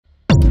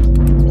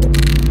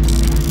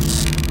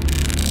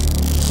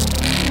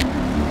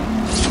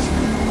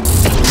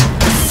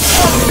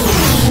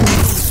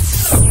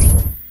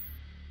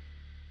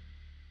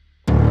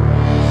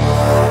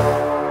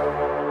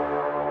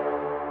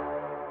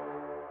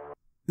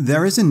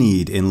There is a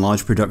need in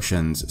large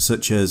productions,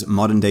 such as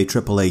modern-day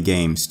AAA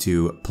games,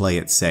 to play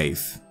it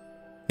safe.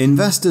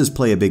 Investors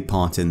play a big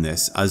part in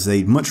this, as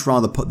they'd much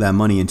rather put their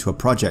money into a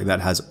project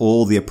that has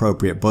all the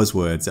appropriate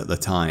buzzwords at the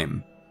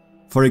time.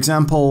 For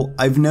example,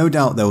 I've no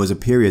doubt there was a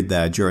period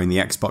there during the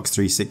Xbox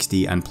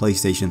 360 and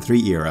PlayStation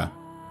 3 era,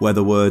 where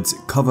the words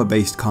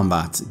cover-based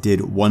combat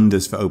did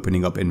wonders for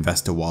opening up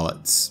investor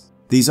wallets.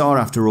 These are,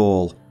 after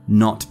all,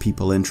 not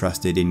people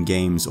interested in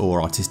games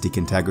or artistic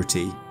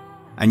integrity.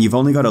 And you've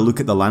only got to look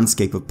at the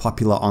landscape of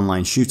popular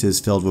online shooters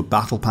filled with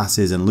battle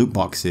passes and loot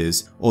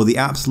boxes, or the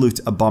absolute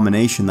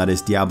abomination that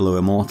is Diablo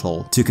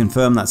Immortal, to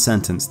confirm that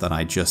sentence that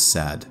I just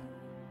said.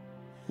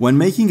 When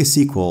making a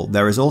sequel,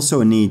 there is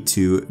also a need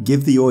to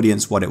give the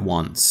audience what it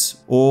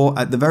wants, or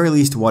at the very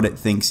least what it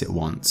thinks it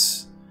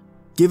wants.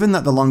 Given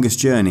that The Longest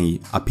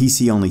Journey, a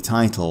PC-only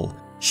title,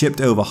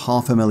 shipped over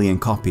 500,000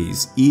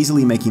 copies,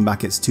 easily making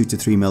back its $2 to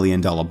 $3 million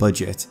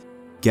budget,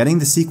 getting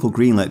the sequel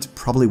greenlit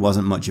probably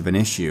wasn't much of an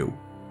issue.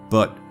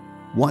 But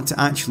what to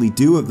actually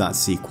do with that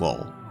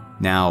sequel?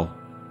 Now,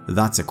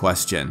 that's a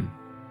question.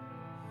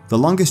 The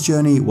Longest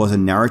Journey was a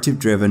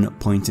narrative-driven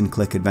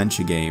point-and-click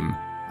adventure game,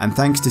 and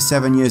thanks to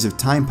 7 years of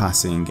time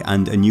passing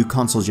and a new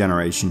console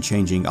generation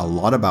changing a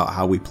lot about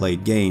how we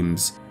played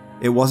games,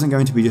 it wasn't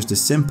going to be just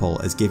as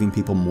simple as giving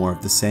people more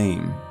of the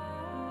same.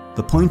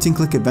 The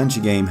point-and-click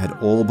adventure game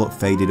had all but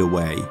faded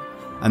away,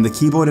 and the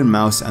keyboard and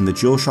mouse and the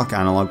DualShock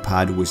analog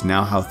pad was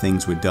now how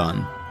things were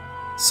done.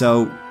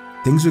 So,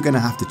 things were going to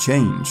have to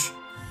change,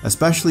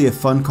 especially if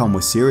Funcom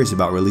was serious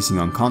about releasing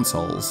on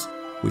consoles,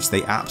 which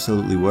they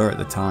absolutely were at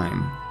the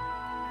time.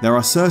 There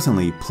are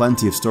certainly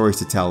plenty of stories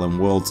to tell in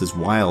worlds as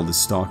wild as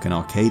Stark and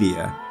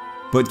Arcadia,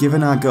 but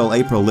given our girl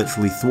April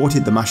literally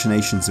thwarted the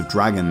machinations of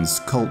dragons,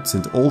 cults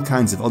and all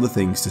kinds of other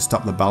things to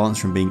stop the balance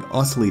from being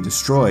utterly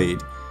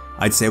destroyed,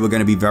 I'd say we're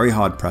going to be very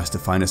hard pressed to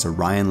find us a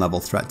Ryan level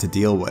threat to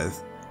deal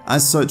with.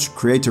 As such,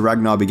 Creator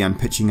Ragnar began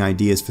pitching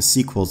ideas for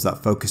sequels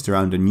that focused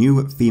around a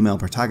new female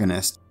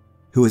protagonist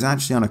who was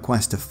actually on a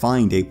quest to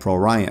find April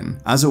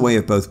Ryan, as a way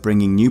of both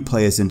bringing new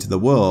players into the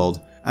world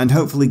and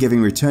hopefully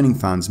giving returning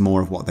fans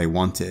more of what they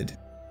wanted.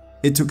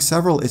 It took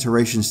several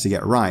iterations to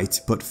get right,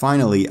 but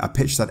finally a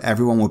pitch that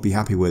everyone would be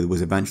happy with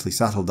was eventually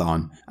settled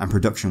on and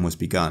production was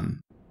begun.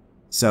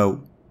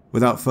 So,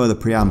 without further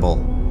preamble,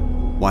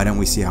 why don't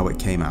we see how it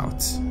came out?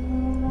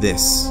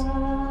 This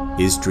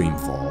is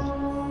Dreamfall.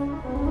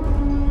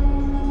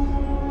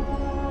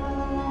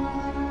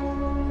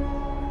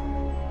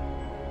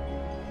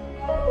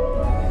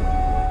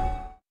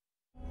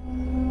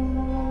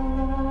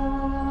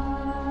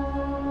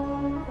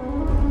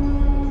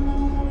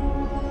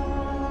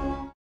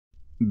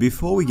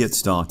 Before we get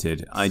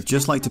started, I'd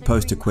just like to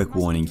post a quick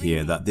warning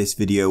here that this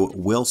video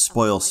will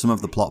spoil some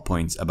of the plot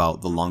points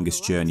about the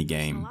Longest Journey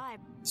game.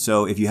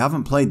 So if you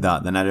haven't played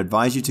that, then I'd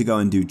advise you to go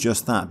and do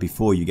just that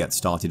before you get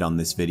started on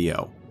this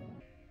video.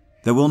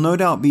 There will no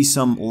doubt be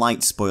some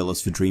light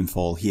spoilers for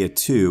Dreamfall here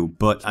too,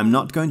 but I'm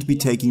not going to be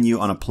taking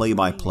you on a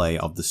play-by-play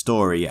of the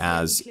story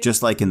as,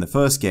 just like in the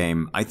first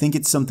game, I think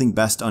it's something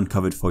best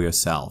uncovered for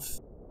yourself.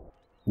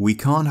 We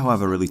can't,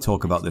 however, really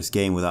talk about this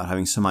game without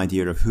having some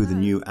idea of who the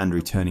new and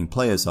returning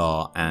players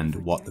are and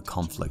what the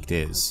conflict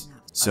is.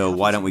 So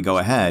why don't we go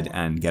ahead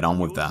and get on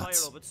with that.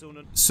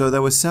 So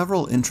there were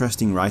several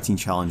interesting writing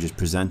challenges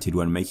presented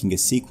when making a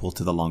sequel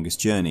to The Longest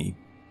Journey.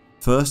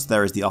 First,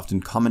 there is the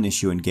often common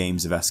issue in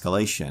games of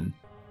escalation.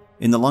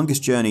 In The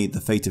Longest Journey, the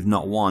fate of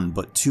not one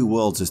but two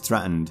worlds is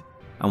threatened,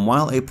 and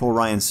while April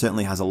Ryan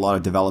certainly has a lot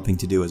of developing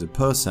to do as a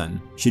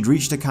person, she'd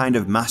reached a kind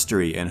of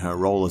mastery in her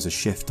role as a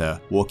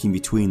shifter, walking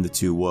between the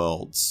two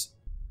worlds.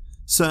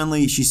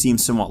 Certainly, she seemed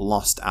somewhat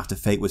lost after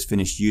Fate was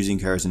finished using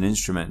her as an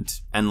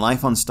instrument, and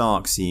life on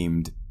Stark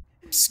seemed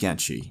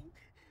sketchy.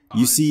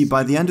 You see,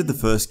 by the end of the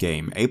first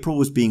game, April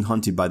was being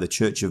hunted by the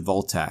Church of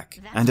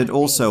Voltec, and had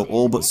also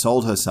all but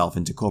sold herself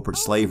into corporate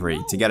slavery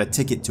to get a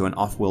ticket to an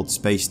off-world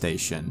space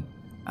station.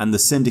 And the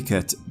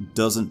Syndicate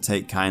doesn't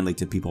take kindly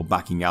to people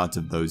backing out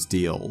of those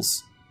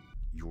deals.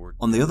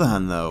 On the other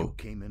hand though,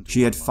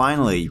 she had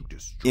finally,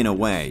 in a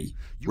way,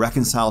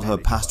 reconciled her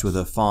past with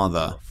her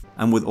father,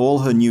 and with all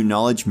her new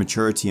knowledge,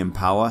 maturity and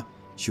power,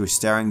 she was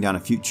staring down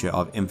a future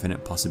of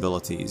infinite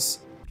possibilities.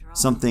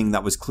 Something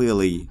that was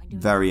clearly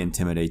very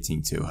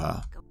intimidating to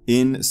her.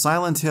 In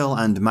Silent Hill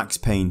and Max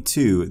Payne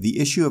 2, the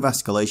issue of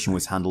escalation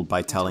was handled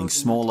by telling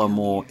smaller,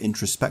 more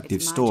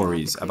introspective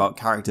stories about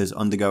characters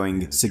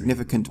undergoing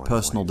significant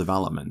personal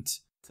development.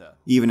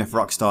 Even if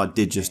Rockstar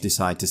did just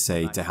decide to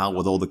say to hell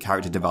with all the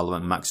character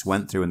development Max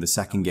went through in the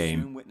second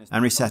game,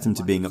 and reset him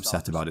to being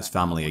upset about his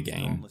family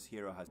again.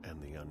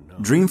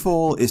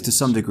 Dreamfall is to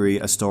some degree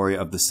a story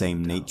of the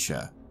same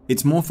nature.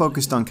 It's more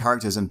focused on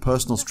characters and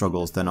personal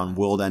struggles than on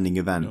world-ending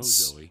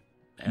events.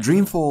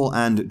 Dreamfall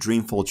and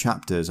Dreamfall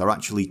chapters are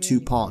actually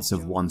two parts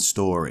of one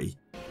story,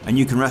 and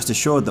you can rest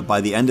assured that by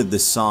the end of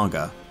this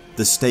saga,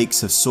 the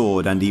stakes have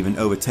soared and even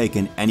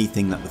overtaken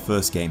anything that the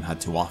first game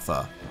had to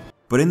offer.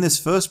 But in this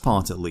first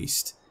part at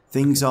least,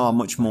 things are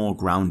much more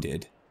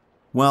grounded.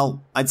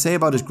 Well, I'd say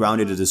about as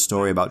grounded as a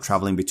story about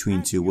travelling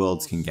between two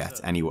worlds can get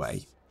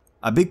anyway.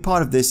 A big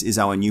part of this is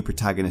our new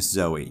protagonist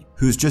Zoe,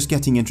 who's just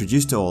getting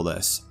introduced to all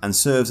this and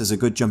serves as a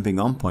good jumping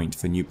on point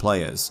for new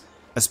players,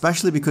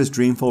 especially because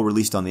Dreamfall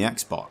released on the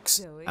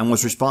Xbox and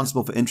was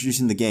responsible for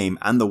introducing the game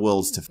and the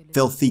worlds to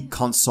filthy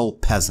console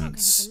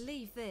peasants.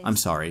 I'm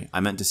sorry,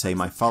 I meant to say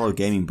my fellow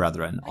gaming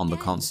brethren on the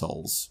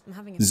consoles.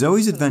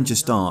 Zoe's adventure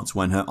starts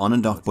when her on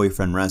and off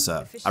boyfriend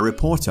Reza, a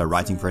reporter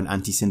writing for an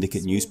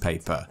anti-syndicate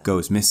newspaper,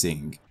 goes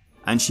missing,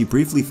 and she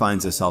briefly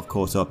finds herself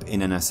caught up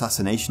in an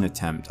assassination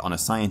attempt on a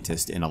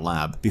scientist in a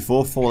lab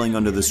before falling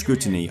under the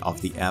scrutiny of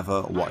the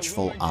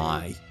ever-watchful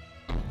eye.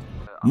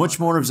 Much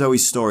more of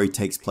Zoe's story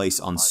takes place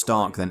on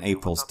Stark than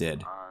April's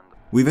did.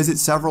 We visit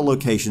several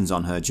locations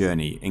on her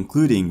journey,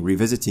 including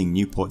revisiting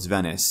Newport's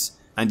Venice,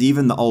 and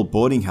even the old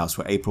boarding house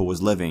where April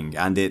was living,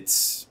 and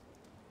it's...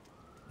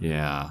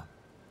 yeah,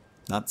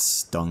 that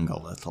stung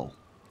a little.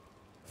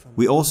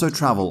 We also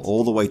travel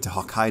all the way to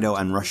Hokkaido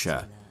and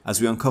Russia, as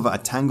we uncover a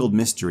tangled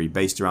mystery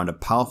based around a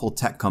powerful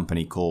tech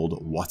company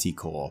called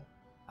Waticore,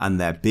 and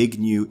their big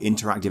new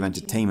interactive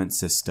entertainment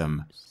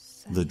system,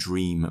 the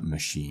Dream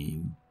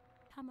Machine.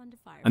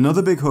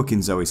 Another big hook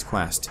in Zoe's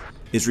quest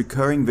is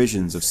recurring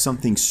visions of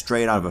something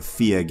straight out of a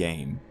Fear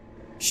game.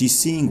 She's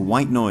seeing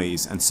white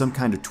noise and some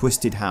kind of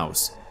twisted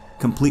house,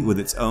 complete with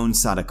its own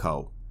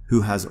Sadako,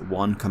 who has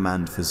one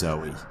command for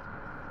Zoe.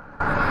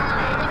 Find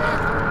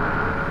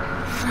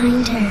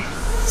her.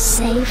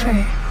 Save her.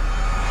 Find her.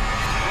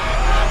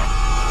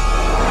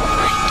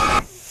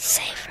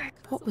 Save her.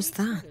 What was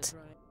that?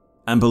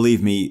 And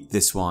believe me,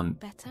 this one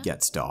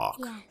gets dark.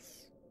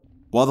 Yes.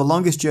 While The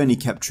Longest Journey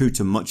kept true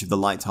to much of the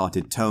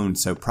light-hearted tone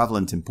so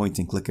prevalent in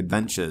point-and-click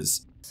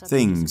adventures,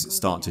 things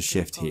start to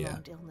shift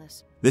here.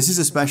 This is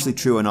especially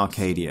true in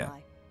Arcadia.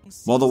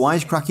 While the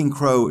wisecracking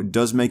crow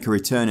does make a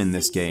return in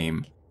this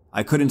game,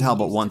 I couldn't help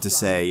but want to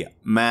say,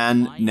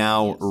 man,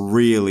 now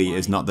really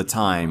is not the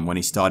time when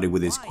he started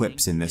with his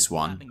quips in this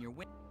one.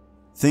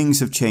 Things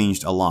have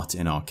changed a lot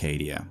in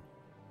Arcadia.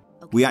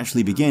 We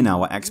actually begin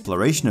our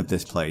exploration of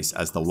this place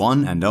as the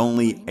one and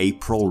only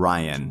April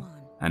Ryan,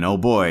 and oh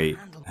boy,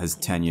 has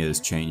 10 years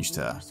changed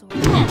her.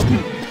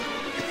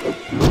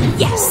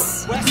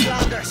 Yes!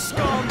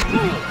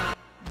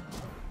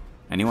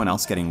 Anyone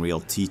else getting real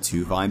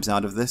T2 vibes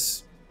out of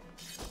this?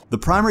 The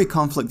primary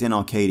conflict in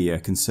Arcadia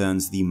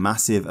concerns the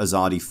massive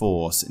Azadi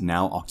force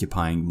now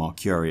occupying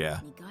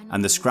Marcuria,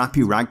 and the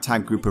scrappy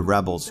ragtag group of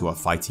rebels who are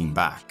fighting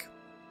back.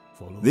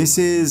 This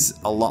is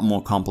a lot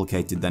more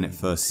complicated than it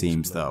first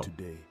seems though.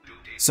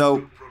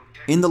 So,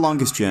 in The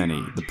Longest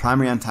Journey, the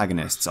primary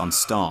antagonists on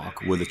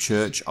Stark were the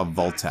Church of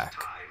Voltec,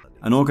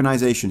 an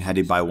organization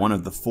headed by one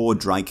of the four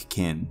Drake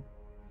kin.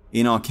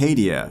 In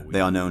Arcadia, they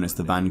are known as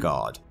the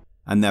Vanguard,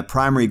 and their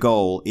primary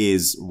goal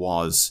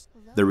was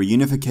the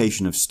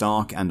reunification of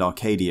Stark and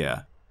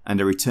Arcadia,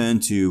 and a return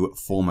to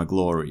former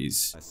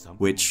glories,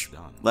 which,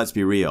 let's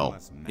be real,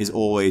 is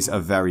always a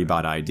very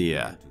bad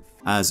idea,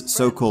 as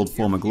so-called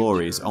former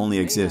glories only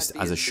exist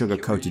as a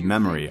sugar-coated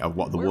memory of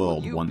what the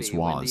world once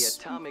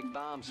was.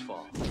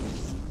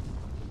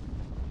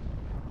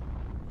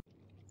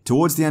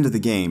 Towards the end of the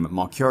game,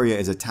 Marcuria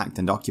is attacked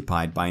and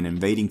occupied by an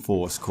invading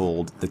force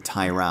called the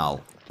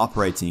Tyrell,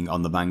 operating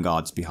on the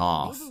Vanguard's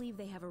behalf.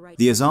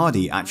 The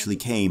Azadi actually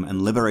came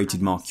and liberated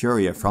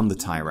Marcuria from the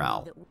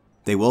Tyrell.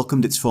 They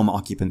welcomed its former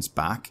occupants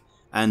back,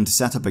 and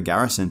set up a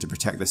garrison to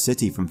protect the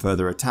city from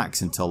further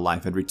attacks until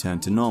life had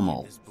returned to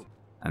normal.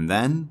 And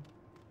then,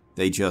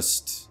 they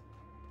just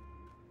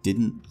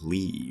didn't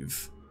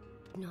leave.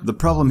 The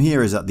problem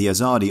here is that the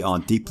Azadi are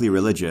deeply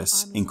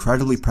religious,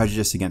 incredibly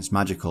prejudiced against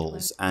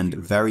magicals, and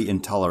very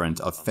intolerant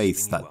of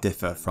faiths that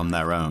differ from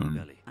their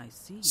own.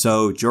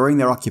 So, during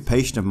their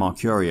occupation of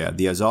Marcuria,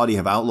 the Azadi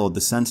have outlawed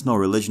the Sentinel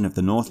religion of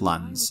the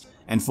Northlands,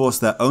 enforced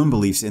their own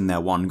beliefs in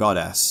their one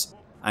goddess,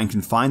 and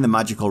confined the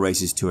magical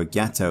races to a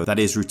ghetto that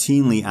is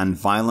routinely and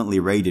violently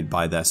raided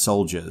by their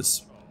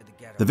soldiers.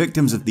 The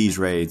victims of these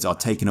raids are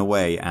taken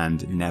away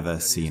and never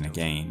seen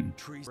again.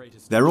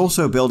 They're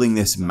also building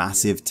this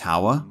massive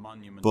tower,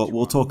 but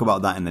we'll talk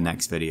about that in the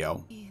next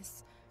video.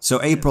 So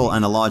April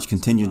and a large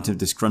contingent of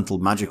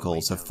disgruntled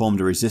magicals have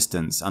formed a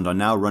resistance and are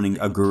now running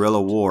a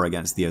guerrilla war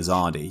against the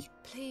Azadi.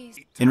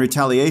 In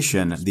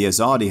retaliation, the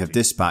Azadi have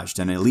dispatched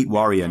an elite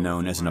warrior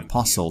known as an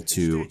apostle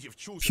to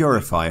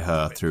purify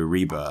her through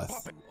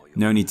rebirth.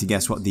 No need to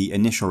guess what the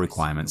initial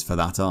requirements for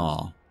that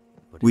are.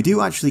 We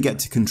do actually get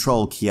to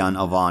control Kian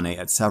Alvane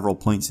at several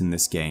points in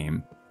this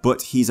game,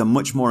 but he's a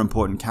much more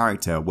important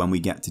character when we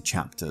get to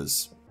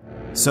chapters.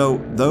 So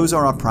those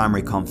are our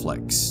primary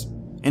conflicts.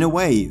 In a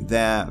way,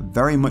 they're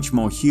very much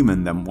more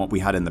human than what we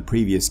had in the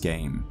previous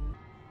game.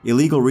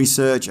 Illegal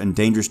research and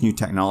dangerous new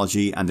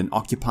technology and an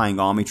occupying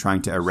army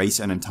trying to erase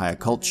an entire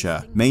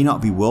culture may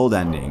not be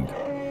world-ending,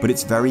 but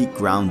it's very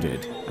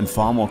grounded and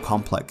far more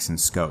complex in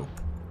scope.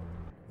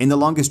 In The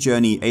Longest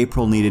Journey,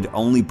 April needed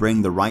only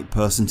bring the right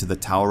person to the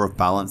Tower of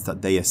Balance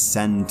that they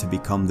ascend to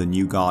become the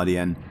new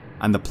Guardian,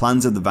 and the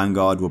plans of the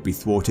Vanguard would be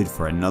thwarted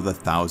for another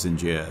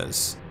 1,000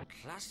 years.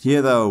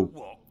 Here though,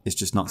 it's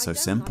just not so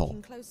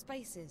simple.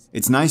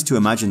 It's nice to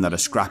imagine that a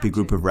scrappy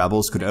group of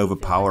rebels could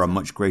overpower a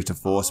much greater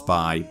force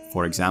by,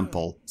 for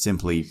example,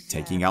 simply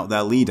taking out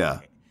their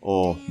leader,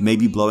 or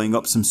maybe blowing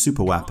up some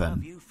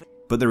superweapon.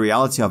 But the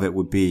reality of it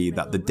would be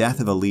that the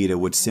death of a leader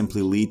would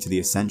simply lead to the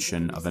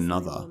ascension of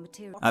another.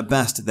 At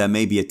best, there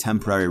may be a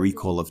temporary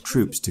recall of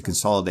troops to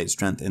consolidate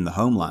strength in the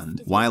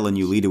homeland, while a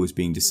new leader was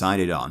being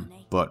decided on,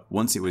 but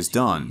once it was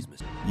done,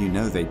 you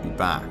know they'd be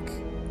back,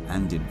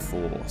 and in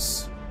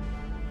force.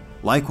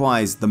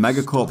 Likewise, the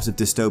megacorps of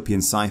dystopian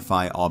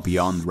sci-fi are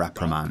beyond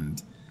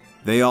reprimand.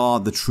 They are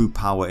the true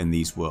power in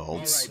these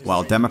worlds,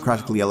 while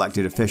democratically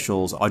elected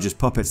officials are just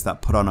puppets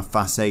that put on a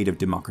facade of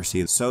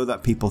democracy so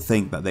that people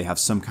think that they have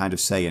some kind of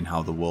say in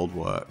how the world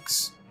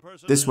works.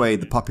 This way,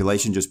 the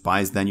population just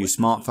buys their new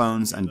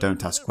smartphones and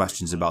don't ask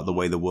questions about the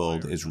way the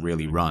world is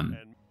really run.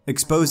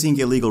 Exposing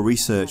illegal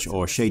research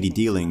or shady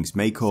dealings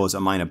may cause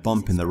a minor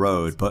bump in the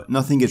road, but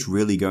nothing is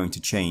really going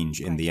to change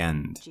in the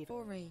end.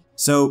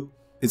 So,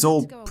 it's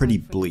all pretty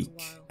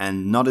bleak,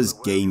 and not as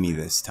gamey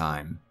this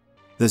time.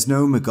 There's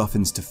no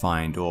MacGuffins to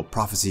find or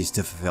prophecies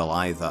to fulfill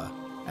either,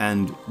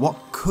 and what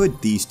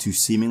could these two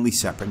seemingly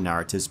separate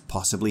narratives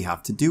possibly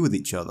have to do with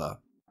each other?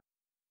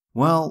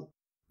 Well,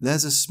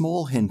 there's a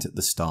small hint at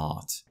the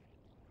start.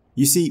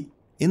 You see,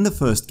 in the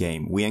first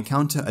game, we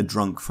encounter a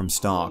drunk from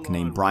Stark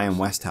named Brian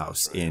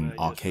Westhouse in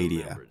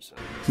Arcadia.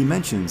 He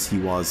mentions he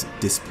was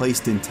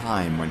displaced in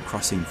time when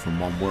crossing from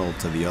one world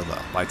to the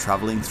other by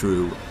travelling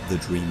through the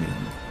Dreaming.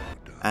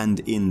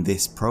 And in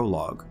this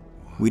prologue,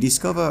 we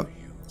discover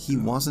he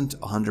wasn't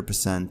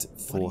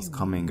 100%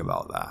 forthcoming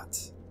about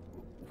that.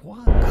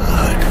 What?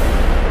 God.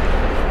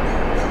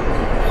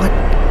 What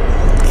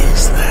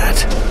is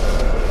that?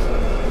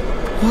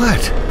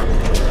 What?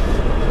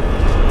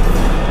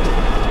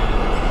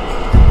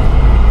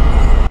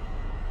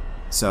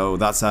 So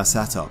that's our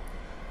setup.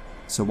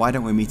 So why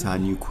don't we meet our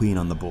new queen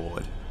on the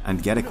board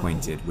and get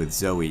acquainted with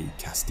Zoe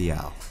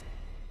Castiel.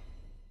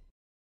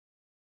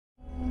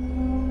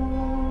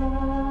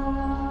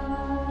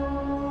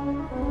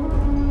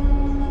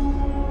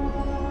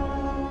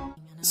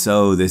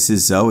 So this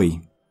is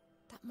Zoe.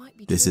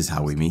 This is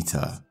how we meet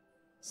her.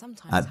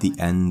 At the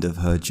end of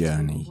her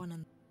journey.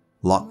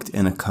 Locked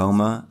in a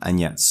coma and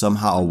yet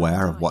somehow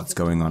aware of what's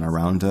going on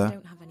around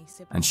her.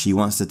 And she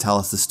wants to tell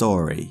us the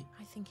story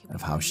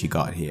of how she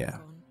got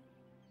here.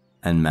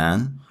 And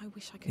man,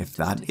 if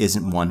that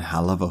isn't one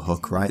hell of a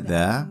hook right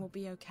there,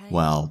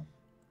 well,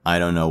 I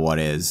don't know what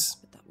is.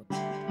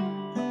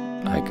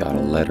 I got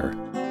a letter.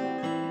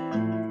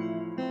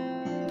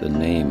 The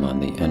name on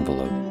the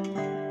envelope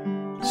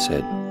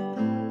said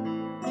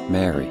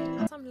Mary.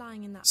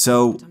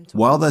 So,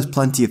 while there's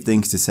plenty of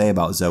things to say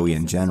about Zoe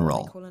in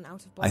general,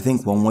 I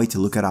think one way to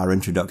look at our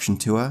introduction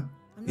to her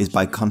is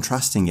by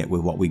contrasting it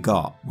with what we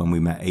got when we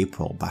met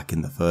April back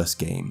in the first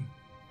game.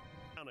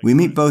 We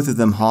meet both of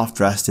them half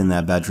dressed in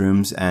their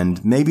bedrooms,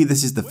 and maybe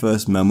this is the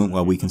first moment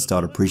where we can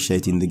start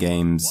appreciating the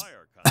game's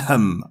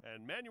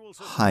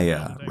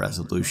higher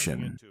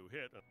resolution.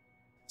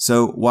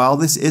 So while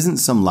this isn't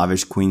some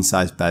lavish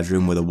queen-sized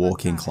bedroom with a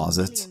walk-in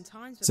closet,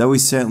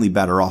 Zoe's certainly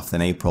better off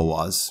than April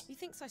was.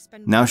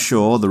 Now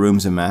sure, the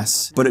room's a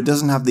mess, but it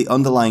doesn't have the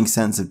underlying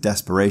sense of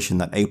desperation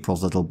that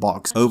April's little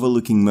box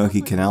overlooking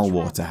murky canal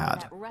water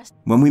had.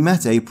 When we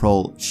met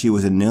April, she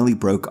was a nearly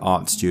broke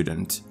art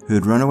student who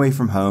had run away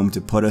from home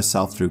to put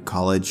herself through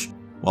college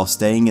while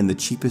staying in the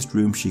cheapest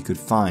room she could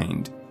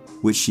find,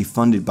 which she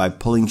funded by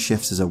pulling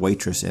shifts as a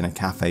waitress in a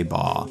cafe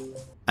bar,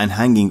 and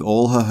hanging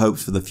all her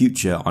hopes for the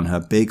future on her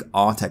big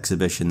art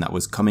exhibition that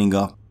was coming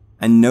up,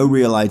 and no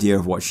real idea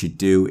of what she'd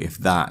do if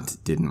that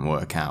didn't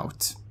work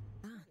out.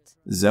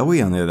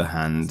 Zoe, on the other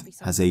hand,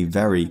 has a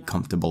very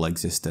comfortable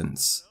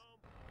existence.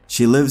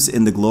 She lives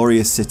in the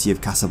glorious city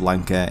of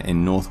Casablanca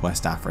in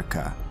northwest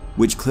Africa,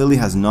 which clearly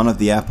has none of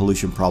the air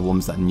pollution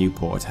problems that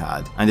Newport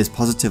had, and is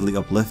positively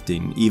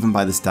uplifting even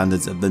by the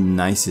standards of the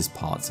nicest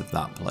parts of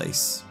that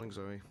place.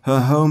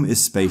 Her home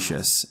is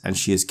spacious, and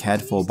she is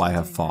cared for by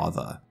her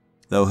father,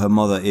 though her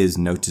mother is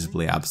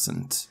noticeably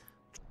absent.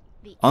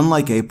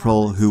 Unlike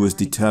April, who was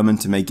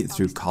determined to make it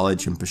through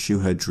college and pursue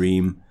her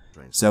dream,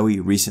 Zoe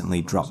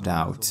recently dropped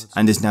out,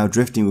 and is now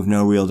drifting with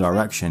no real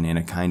direction in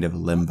a kind of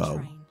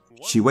limbo.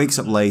 She wakes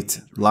up late,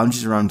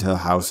 lounges around her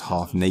house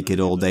half naked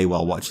all day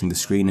while watching the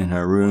screen in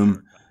her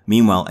room.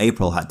 Meanwhile,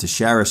 April had to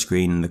share a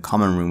screen in the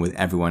common room with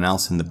everyone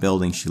else in the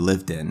building she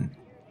lived in.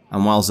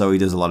 And while Zoe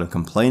does a lot of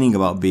complaining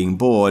about being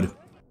bored,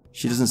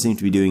 she doesn't seem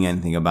to be doing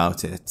anything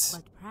about it.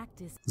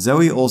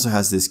 Zoe also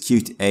has this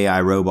cute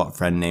AI robot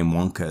friend named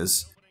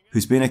Wonkers,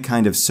 who's been a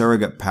kind of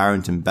surrogate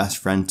parent and best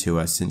friend to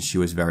her since she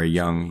was very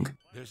young.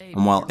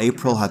 And while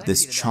April had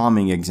this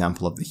charming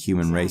example of the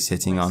human race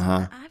hitting on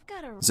her,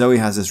 Zoe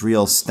has this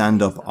real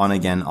stand-up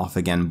on-again,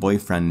 off-again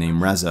boyfriend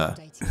named Reza,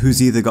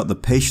 who's either got the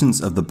patience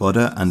of the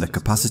Buddha and the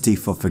capacity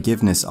for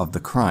forgiveness of the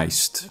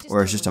Christ,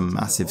 or is just a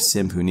massive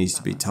simp who needs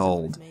to be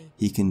told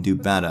he can do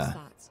better,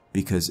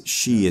 because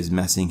she is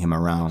messing him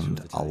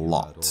around a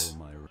lot.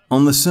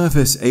 On the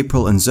surface,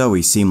 April and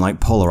Zoe seem like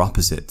polar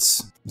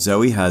opposites.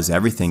 Zoe has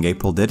everything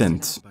April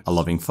didn't: a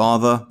loving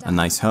father, a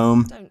nice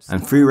home,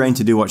 and free reign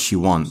to do what she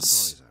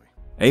wants.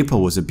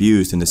 April was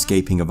abused and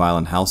escaping a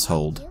violent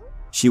household.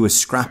 She was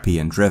scrappy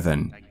and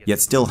driven, yet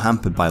still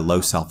hampered by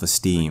low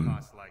self-esteem.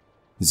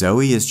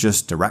 Zoe is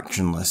just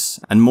directionless,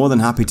 and more than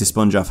happy to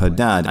sponge off her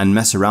dad and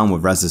mess around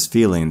with Rez's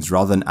feelings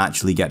rather than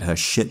actually get her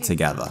shit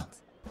together.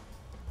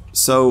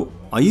 So,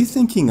 are you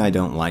thinking I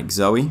don't like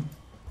Zoe?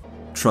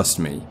 Trust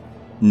me,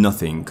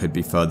 nothing could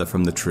be further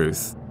from the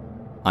truth.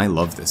 I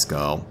love this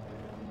girl.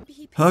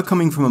 Her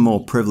coming from a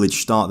more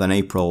privileged start than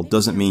April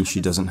doesn't mean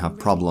she doesn't have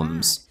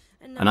problems,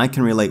 and I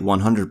can relate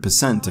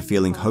 100% to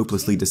feeling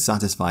hopelessly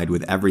dissatisfied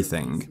with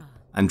everything,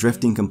 and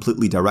drifting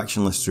completely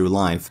directionless through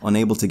life,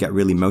 unable to get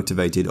really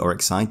motivated or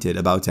excited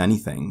about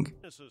anything.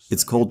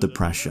 It's called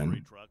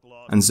depression,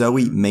 and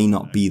Zoe may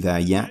not be there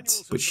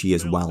yet, but she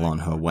is well on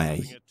her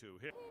way.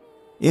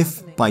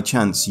 If, by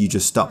chance, you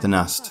just stopped and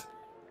asked,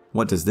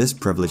 what does this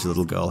privileged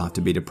little girl have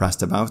to be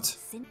depressed about?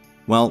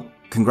 Well,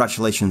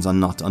 congratulations on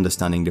not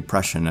understanding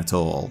depression at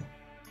all.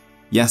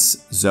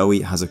 Yes, Zoe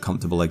has a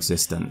comfortable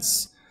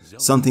existence,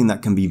 something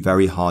that can be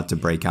very hard to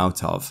break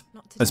out of,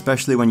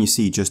 especially when you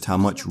see just how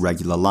much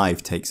regular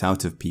life takes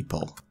out of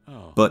people.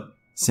 But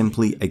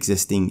simply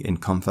existing in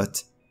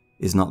comfort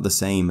is not the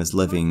same as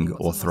living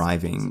or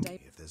thriving.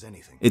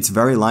 It's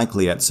very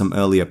likely at some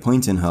earlier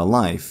point in her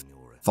life,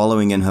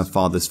 following in her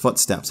father's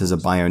footsteps as a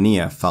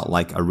pioneer felt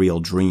like a real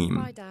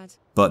dream.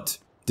 But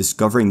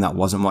discovering that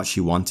wasn't what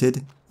she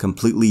wanted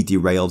completely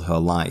derailed her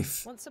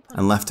life,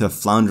 and left her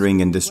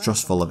floundering and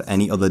distrustful of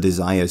any other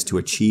desires to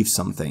achieve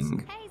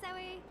something.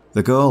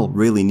 The girl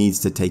really needs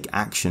to take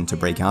action to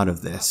break out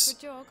of this,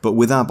 but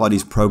with our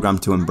bodies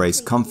programmed to embrace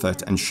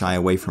comfort and shy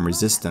away from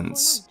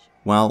resistance,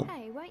 well,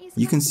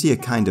 you can see a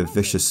kind of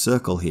vicious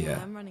circle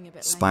here,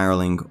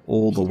 spiraling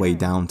all the way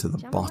down to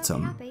the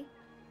bottom.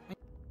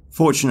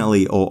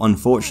 Fortunately or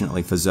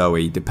unfortunately for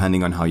Zoe,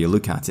 depending on how you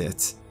look at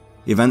it,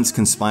 events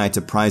conspire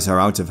to prise her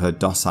out of her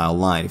docile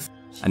life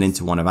and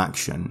into one of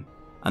action,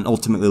 and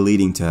ultimately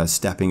leading to her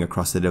stepping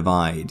across the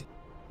divide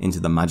into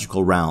the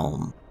magical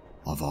realm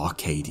of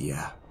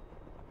Arcadia.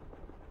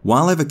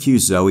 While I've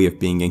accused Zoe of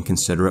being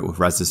inconsiderate with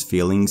Rez's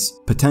feelings,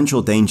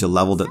 potential danger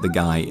leveled at the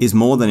guy is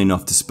more than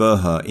enough to spur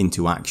her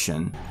into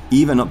action,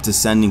 even up to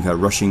sending her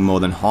rushing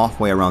more than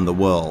halfway around the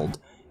world,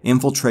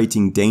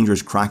 infiltrating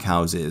dangerous crack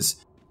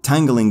houses,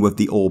 tangling with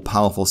the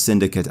all-powerful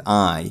Syndicate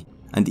Eye,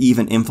 and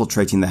even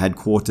infiltrating the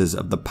headquarters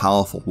of the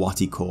powerful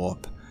Wati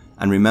Corp.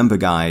 And remember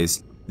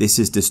guys, this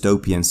is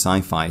dystopian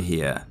sci-fi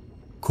here.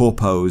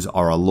 Corpos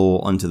are a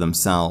law unto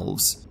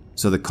themselves,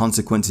 so the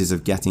consequences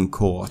of getting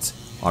caught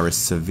are as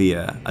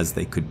severe as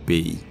they could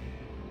be.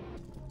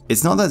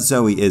 It's not that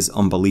Zoe is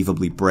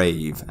unbelievably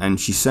brave, and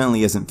she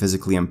certainly isn't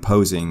physically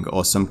imposing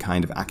or some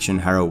kind of action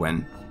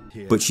heroine,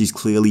 but she's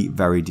clearly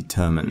very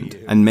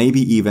determined, and maybe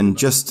even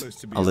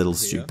just a little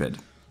stupid,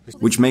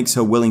 which makes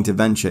her willing to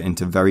venture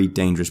into very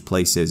dangerous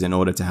places in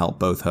order to help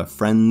both her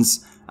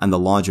friends and the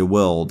larger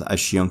world as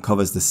she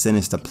uncovers the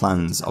sinister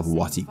plans of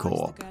Wati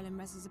Corp.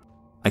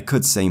 I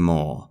could say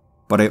more,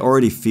 but I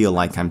already feel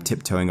like I'm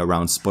tiptoeing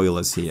around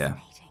spoilers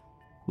here.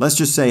 Let's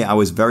just say I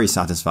was very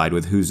satisfied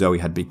with who Zoe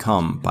had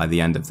become by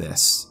the end of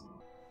this.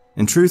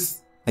 In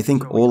truth, I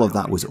think all of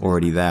that was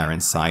already there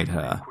inside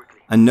her,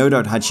 and no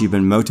doubt had she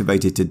been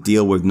motivated to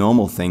deal with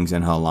normal things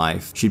in her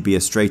life, she'd be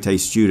a straight-A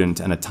student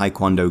and a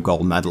Taekwondo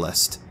gold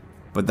medalist,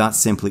 but that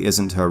simply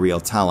isn't her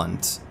real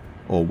talent,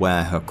 or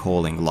where her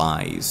calling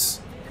lies.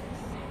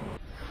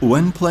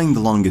 When playing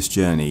The Longest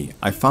Journey,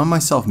 I found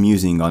myself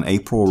musing on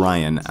April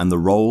Ryan and the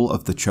role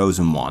of the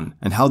Chosen One,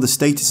 and how the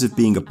status of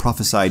being a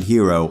prophesied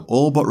hero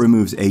all but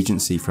removes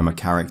agency from a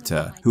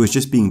character who is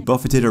just being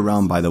buffeted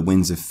around by the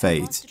winds of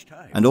fate,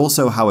 and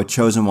also how a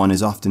Chosen One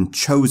is often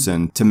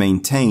chosen to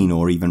maintain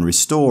or even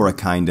restore a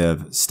kind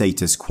of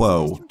status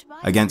quo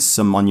against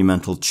some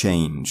monumental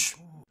change.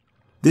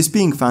 This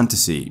being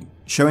fantasy,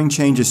 showing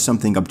change as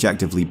something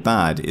objectively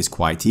bad is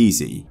quite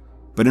easy,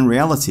 but in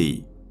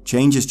reality,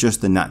 change is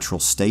just the natural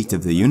state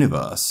of the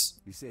universe.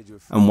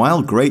 And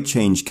while great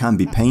change can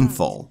be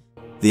painful,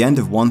 the end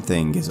of one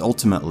thing is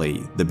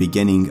ultimately the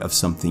beginning of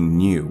something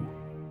new.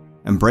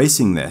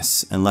 Embracing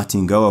this and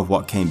letting go of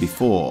what came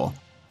before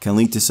can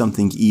lead to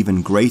something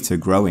even greater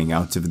growing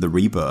out of the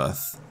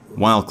rebirth,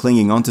 while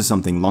clinging onto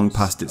something long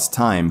past its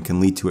time can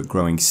lead to it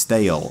growing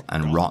stale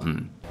and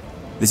rotten.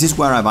 This is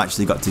where I've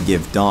actually got to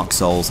give Dark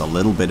Souls a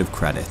little bit of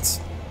credit.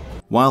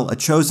 While a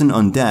chosen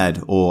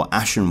undead or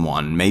Ashen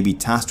One may be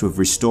tasked with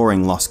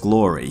restoring lost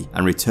glory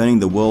and returning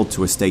the world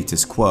to a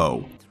status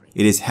quo,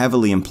 it is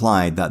heavily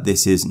implied that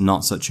this is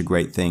not such a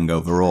great thing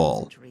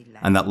overall,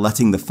 and that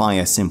letting the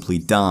fire simply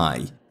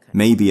die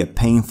may be a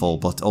painful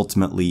but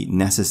ultimately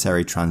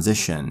necessary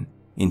transition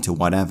into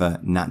whatever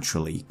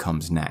naturally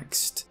comes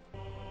next.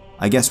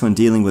 I guess when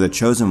dealing with a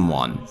chosen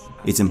one,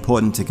 it's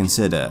important to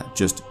consider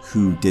just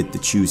who did the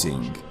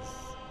choosing.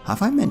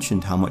 Have I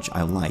mentioned how much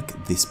I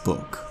like this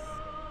book?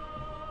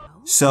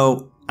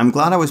 So, I'm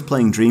glad I was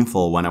playing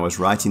Dreamfall when I was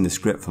writing the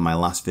script for my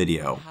last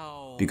video,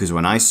 because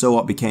when I saw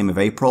what became of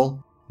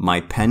April,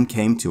 my pen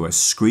came to a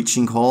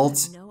screeching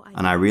halt,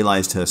 and I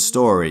realized her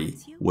story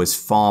was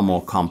far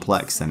more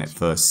complex than it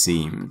first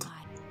seemed.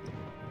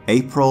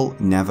 April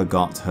never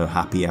got her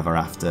happy ever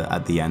after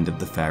at the end of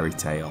the fairy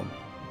tale.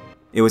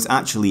 It was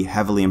actually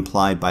heavily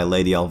implied by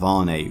Lady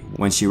Alvane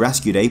when she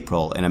rescued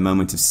April in a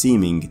moment of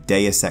seeming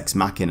deus ex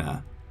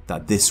machina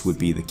that this would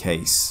be the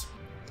case.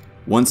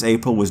 Once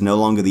April was no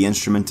longer the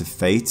instrument of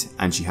fate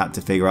and she had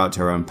to figure out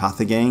her own path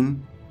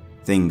again,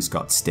 things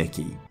got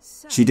sticky.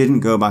 She didn't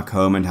go back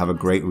home and have a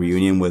great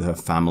reunion with her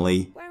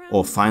family,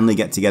 or finally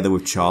get together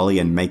with Charlie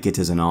and make it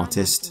as an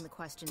artist.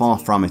 Far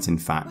from it, in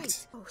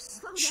fact.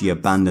 She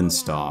abandoned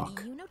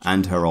Stark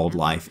and her old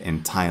life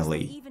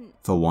entirely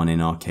for one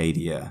in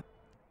Arcadia.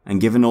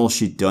 And given all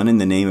she'd done in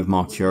the name of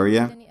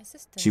Marcuria,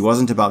 she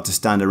wasn't about to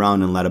stand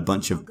around and let a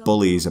bunch of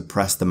bullies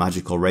oppress the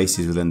magical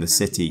races within the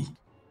city.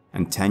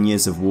 And 10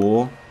 years of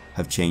war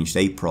have changed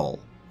April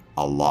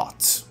a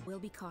lot.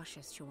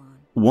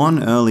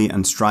 One early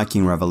and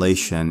striking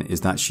revelation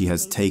is that she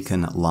has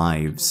taken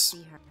lives.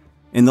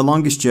 In the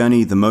longest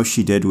journey, the most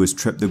she did was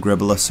trip the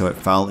Gribbler so it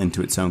fell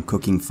into its own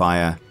cooking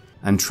fire,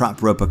 and trap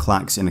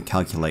Roperclax in a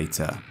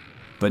calculator.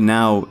 But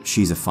now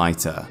she's a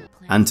fighter,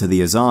 and to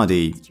the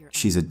Azadi,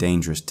 she's a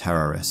dangerous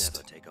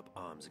terrorist.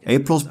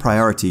 April's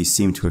priorities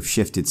seem to have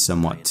shifted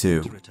somewhat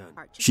too.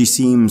 She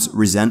seems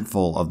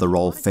resentful of the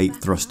role fate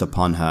thrust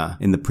upon her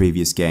in the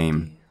previous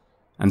game.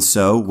 And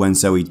so, when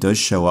Zoe does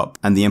show up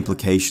and the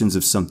implications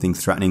of something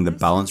threatening the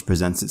balance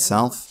presents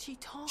itself,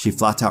 she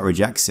flat out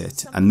rejects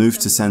it and moves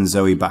to send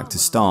Zoe back to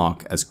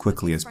Stark as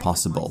quickly as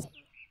possible.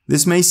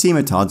 This may seem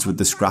at odds with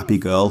the scrappy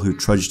girl who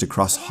trudged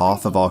across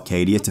half of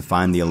Arcadia to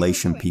find the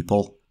Elation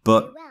people,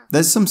 but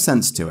there's some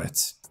sense to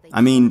it.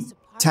 I mean,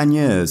 10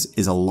 years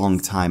is a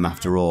long time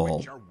after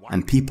all,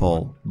 and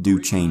people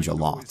do change a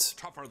lot.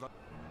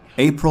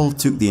 April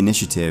took the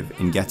initiative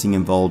in getting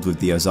involved with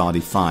the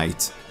Azadi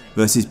fight,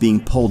 versus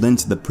being pulled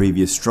into the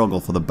previous struggle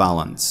for the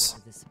balance.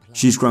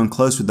 She's grown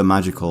close with the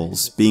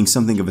Magicals, being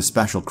something of a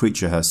special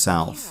creature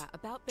herself.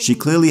 She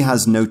clearly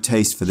has no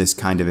taste for this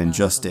kind of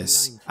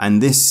injustice,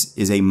 and this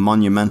is a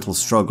monumental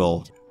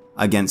struggle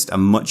against a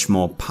much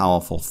more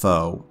powerful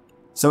foe.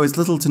 So it's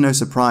little to no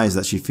surprise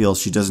that she feels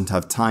she doesn't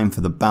have time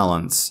for the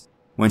balance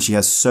when she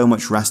has so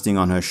much resting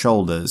on her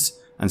shoulders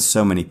and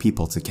so many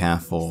people to care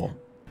for.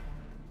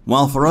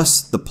 While for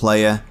us, the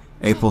player,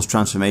 April's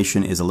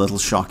transformation is a little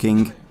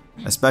shocking,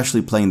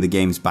 especially playing the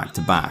games back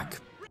to back.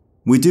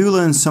 We do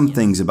learn some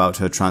things about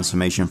her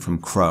transformation from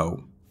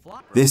Crow.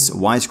 This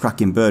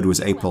wisecracking bird was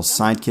April's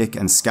sidekick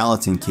and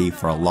skeleton key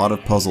for a lot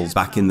of puzzles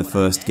back in the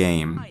first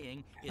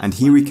game, and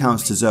he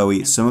recounts to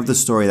Zoe some of the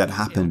story that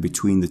happened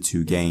between the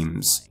two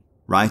games,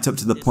 right up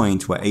to the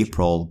point where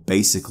April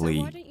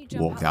basically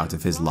walked out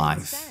of his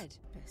life.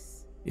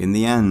 In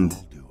the end,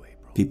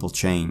 people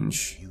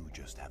change,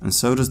 and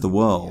so does the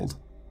world,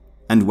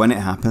 and when it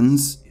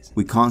happens,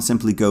 we can't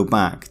simply go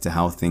back to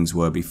how things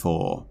were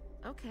before.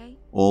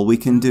 All we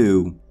can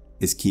do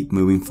is keep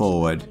moving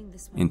forward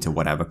into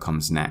whatever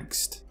comes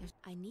next.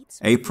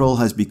 April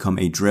has become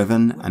a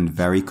driven and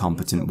very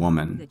competent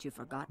woman,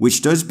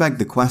 which does beg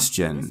the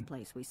question,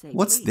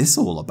 what's this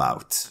all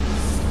about?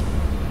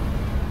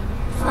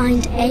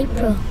 Find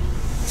April.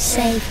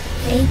 Save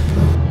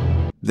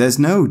April. There's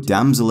no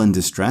damsel in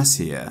distress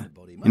here.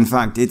 In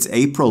fact, it's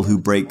April who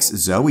breaks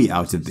Zoe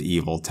out of the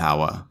evil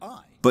tower.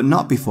 But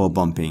not before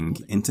bumping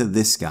into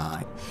this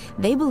guy.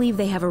 They believe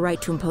they have a right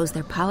to impose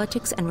their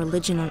politics and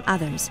religion on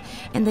others,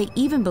 and they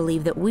even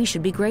believe that we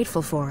should be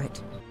grateful for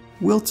it.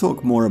 We'll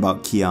talk more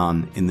about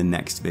Kian in the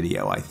next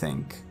video, I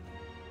think.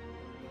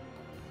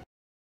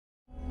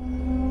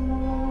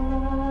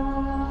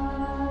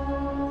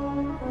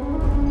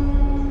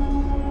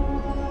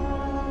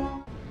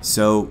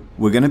 So,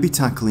 we're going to be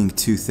tackling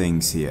two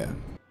things here.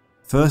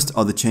 First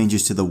are the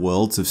changes to the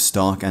worlds of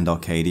Stark and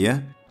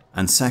Arcadia,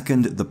 and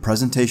second, the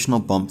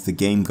presentational bump the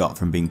game got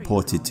from being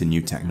ported to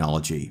new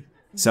technology.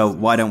 So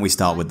why don't we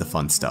start with the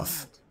fun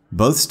stuff?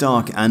 Both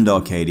Stark and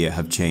Arcadia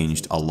have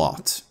changed a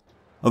lot.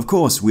 Of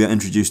course, we are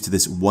introduced to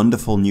this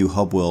wonderful new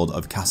hub world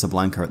of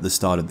Casablanca at the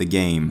start of the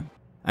game,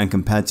 and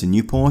compared to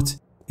Newport,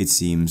 it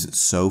seems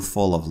so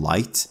full of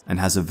light and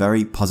has a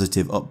very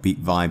positive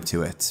upbeat vibe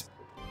to it.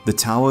 The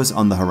towers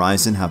on the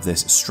horizon have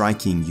this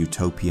striking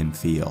utopian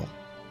feel.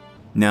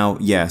 Now,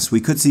 yes,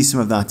 we could see some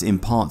of that in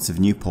parts of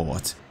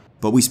Newport,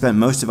 but we spent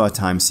most of our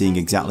time seeing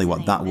exactly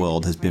what that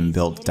world has been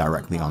built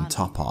directly on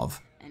top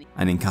of.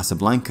 And in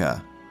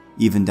Casablanca,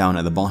 even down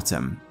at the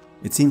bottom,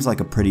 it seems like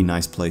a pretty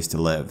nice place to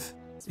live.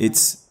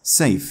 It's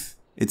safe,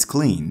 it's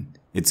clean,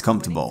 it's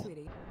comfortable.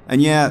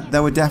 And yeah,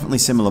 there were definitely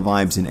similar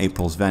vibes in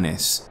April's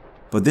Venice,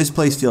 but this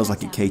place feels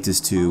like it caters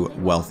to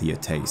wealthier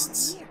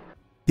tastes.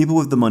 People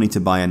with the money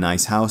to buy a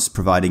nice house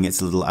providing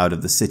it's a little out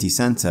of the city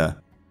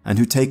centre, and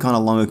who take on a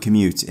longer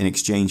commute in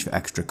exchange for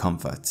extra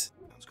comfort.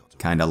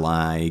 Kinda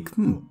like,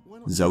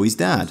 Zoe's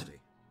dad.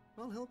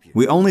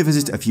 We only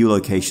visit a few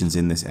locations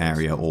in this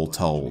area all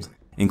told,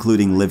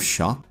 including Liv's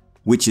shop,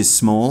 which is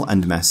small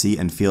and messy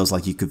and feels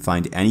like you could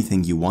find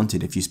anything you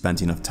wanted if you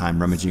spent enough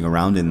time rummaging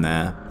around in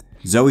there,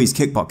 Zoe's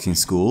kickboxing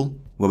school,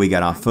 where we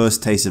get our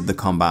first taste of the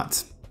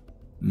combat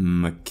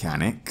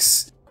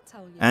mechanics,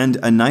 and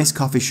a nice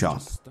coffee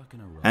shop.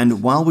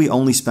 And while we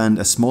only spend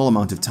a small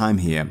amount of time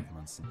here,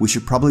 we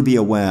should probably be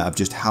aware of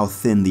just how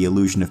thin the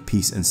illusion of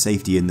peace and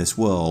safety in this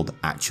world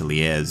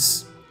actually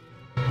is.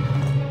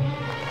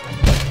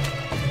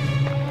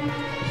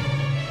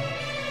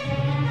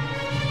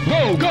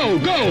 Go, go,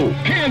 go!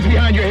 Hands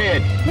behind your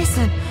head!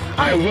 Listen,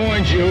 I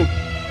warned you!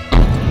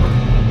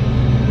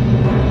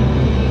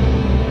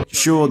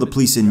 Sure, the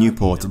police in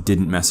Newport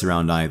didn't mess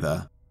around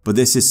either, but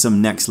this is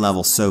some next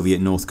level Soviet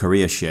North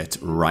Korea shit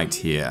right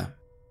here.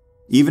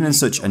 Even in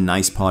such a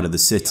nice part of the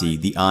city,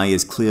 the eye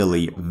is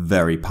clearly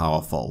very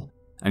powerful,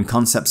 and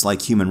concepts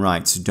like human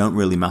rights don't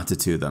really matter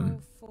to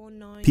them.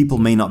 People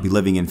may not be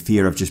living in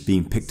fear of just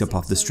being picked up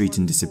off the street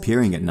and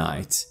disappearing at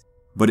night,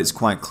 but it's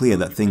quite clear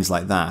that things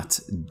like that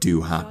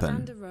do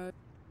happen.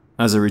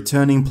 As a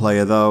returning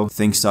player though,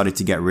 things started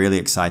to get really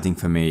exciting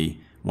for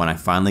me when I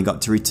finally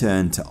got to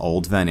return to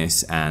Old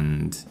Venice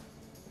and...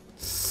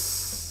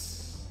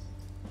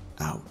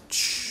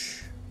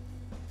 ouch.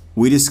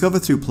 We discover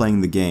through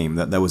playing the game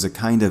that there was a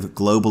kind of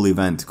global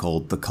event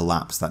called the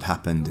Collapse that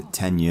happened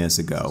 10 years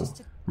ago,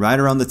 right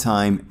around the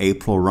time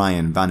April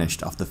Ryan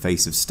vanished off the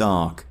face of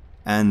Stark,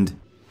 and,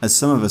 as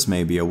some of us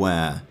may be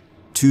aware,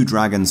 2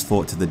 dragons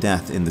fought to the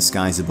death in the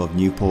skies above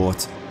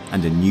Newport,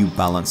 and a new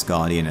Balance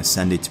Guardian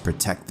ascended to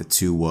protect the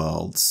 2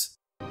 worlds.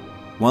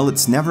 While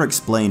it's never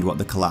explained what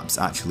the collapse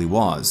actually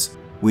was,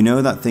 we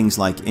know that things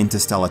like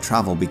interstellar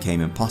travel became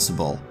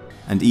impossible,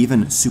 and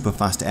even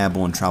super-fast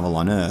airborne travel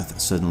on Earth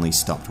suddenly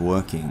stopped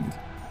working.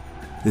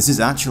 This is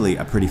actually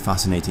a pretty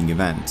fascinating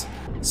event,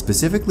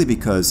 specifically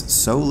because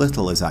so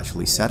little is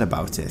actually said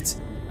about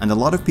it, and a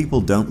lot of people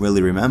don't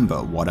really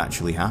remember what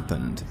actually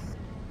happened.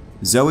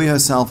 Zoe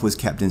herself was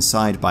kept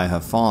inside by her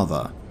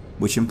father,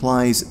 which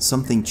implies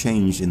something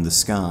changed in the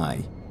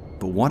sky,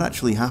 but what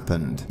actually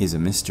happened is a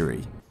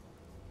mystery.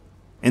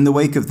 In the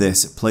wake of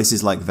this,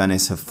 places like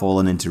Venice have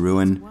fallen into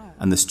ruin,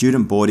 and the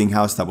student boarding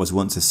house that was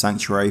once a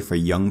sanctuary for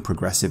young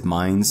progressive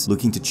minds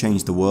looking to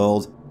change the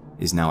world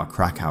is now a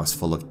crack house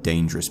full of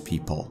dangerous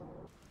people.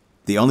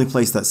 The only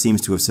place that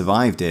seems to have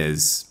survived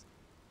is...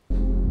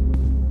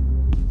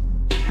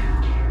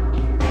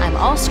 I'm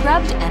all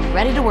scrubbed and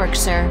ready to work,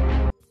 sir.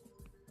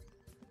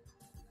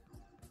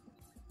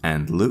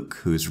 And look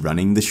who's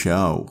running the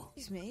show.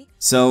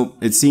 So,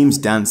 it seems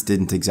dance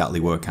didn't exactly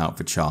work out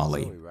for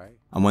Charlie,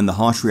 and when the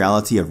harsh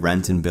reality of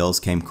rent and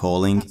bills came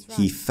calling,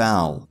 he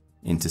fell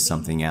into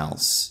something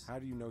else.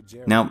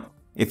 Now,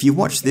 if you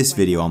watch this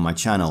video on my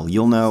channel,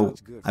 you'll know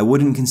I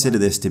wouldn't consider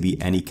this to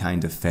be any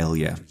kind of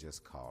failure.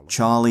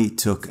 Charlie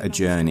took a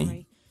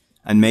journey,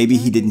 and maybe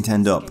he didn't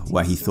end up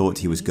where he thought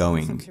he was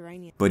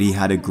going, but he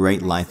had a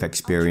great life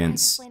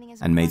experience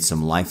and made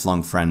some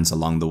lifelong friends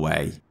along the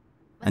way,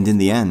 and in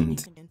the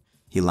end,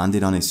 he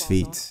landed on his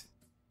feet.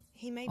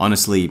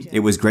 Honestly, it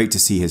was great to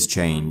see his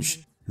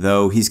change,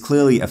 though he's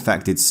clearly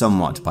affected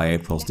somewhat by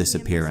April's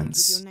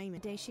disappearance.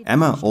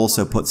 Emma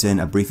also puts in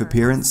a brief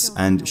appearance,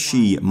 and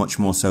she, much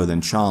more so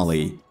than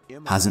Charlie,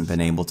 hasn't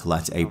been able to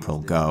let April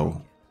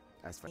go.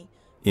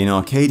 In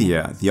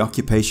Arcadia, the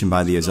occupation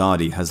by the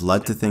Azadi has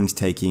led to things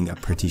taking a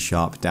pretty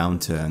sharp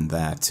downturn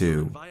there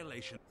too.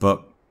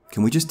 But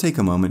can we just take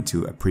a moment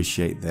to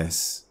appreciate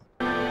this?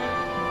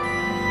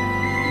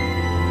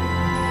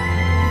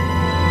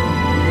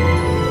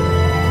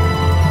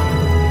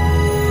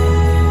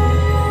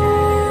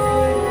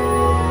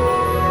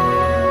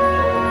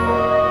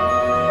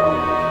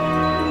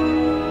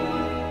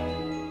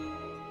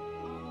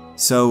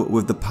 So,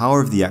 with the power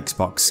of the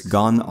Xbox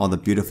gone are the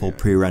beautiful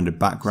pre-rendered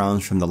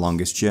backgrounds from The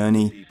Longest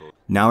Journey,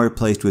 now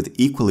replaced with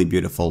equally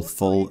beautiful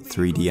full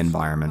 3D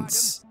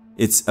environments.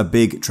 It's a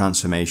big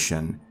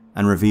transformation,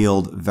 and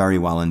revealed very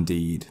well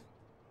indeed.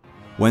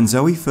 When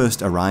Zoe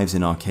first arrives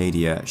in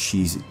Arcadia,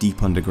 she's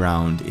deep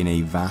underground in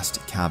a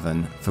vast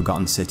cavern,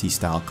 Forgotten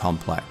City-style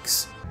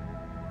complex.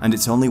 And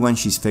it's only when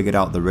she's figured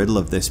out the riddle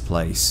of this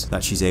place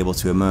that she's able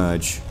to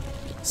emerge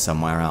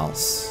somewhere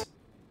else.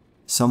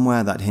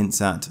 Somewhere that hints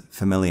at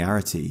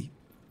familiarity,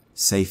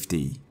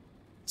 safety,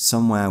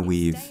 somewhere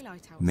we've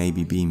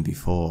maybe been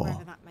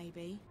before.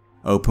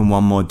 Open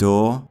one more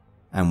door,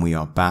 and we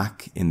are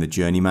back in the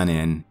Journeyman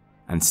Inn,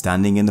 and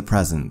standing in the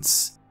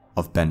presence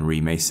of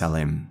Ben-Rime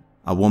Selim,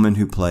 a woman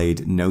who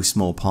played no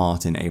small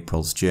part in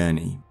April's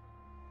journey.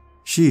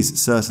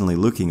 She's certainly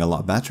looking a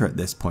lot better at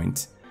this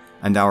point,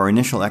 and our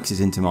initial exit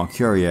into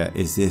Marcuria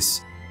is this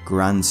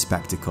grand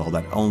spectacle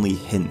that only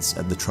hints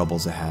at the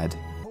troubles ahead.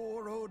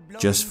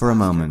 Just for a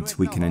moment,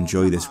 we can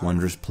enjoy this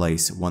wondrous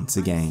place once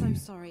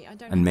again,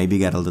 and maybe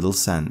get a little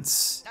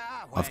sense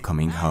of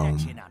coming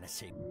home.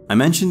 I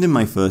mentioned in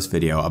my first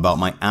video about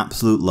my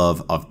absolute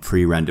love of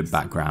pre-rendered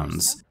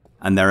backgrounds,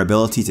 and their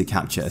ability to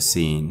capture a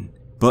scene,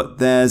 but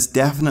there's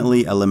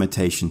definitely a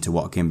limitation to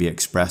what can be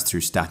expressed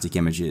through static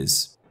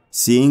images.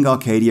 Seeing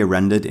Arcadia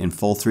rendered in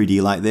full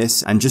 3D like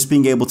this, and just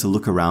being able to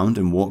look around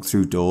and walk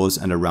through doors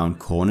and around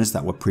corners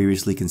that were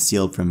previously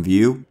concealed from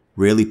view,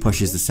 really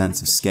pushes the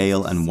sense of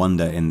scale and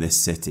wonder in this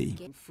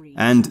city.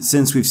 And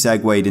since we've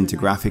segued into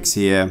graphics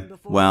here,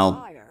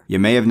 well, you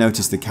may have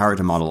noticed the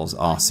character models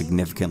are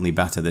significantly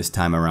better this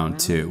time around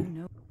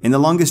too. In The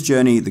Longest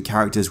Journey, the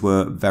characters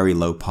were very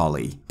low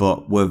poly,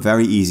 but were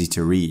very easy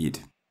to read.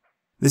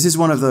 This is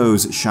one of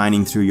those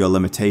shining through your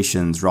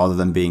limitations rather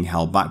than being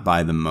held back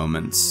by them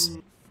moments.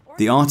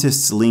 The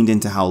artists leaned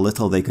into how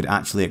little they could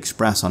actually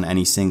express on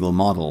any single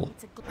model,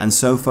 and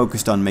so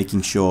focused on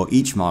making sure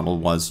each model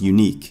was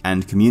unique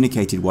and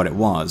communicated what it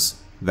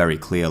was very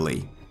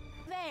clearly.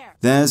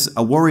 There's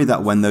a worry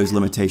that when those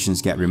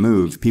limitations get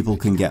removed, people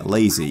can get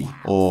lazy,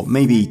 or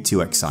maybe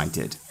too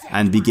excited,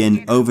 and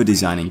begin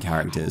over-designing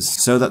characters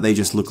so that they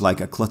just look like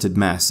a cluttered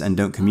mess and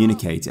don't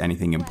communicate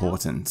anything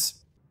important.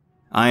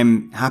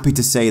 I'm happy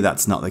to say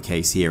that's not the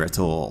case here at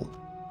all.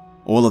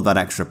 All of that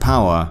extra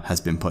power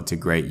has been put to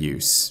great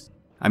use.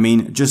 I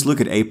mean, just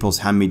look at April's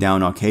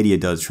hand-me-down Arcadia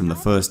duds from the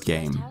first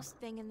game.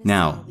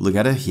 Now, look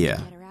at her here.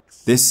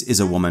 This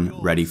is a woman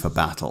ready for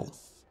battle.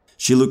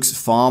 She looks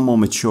far more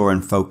mature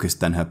and focused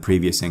than her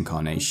previous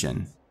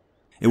incarnation.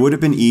 It would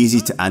have been easy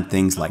to add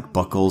things like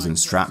buckles and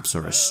straps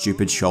or a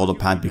stupid shoulder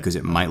pad because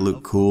it might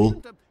look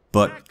cool,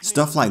 but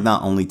stuff like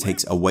that only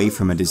takes away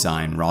from a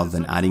design rather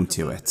than adding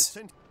to it.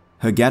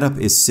 Her getup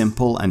is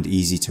simple and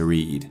easy to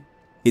read.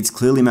 It's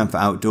clearly meant for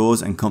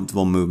outdoors and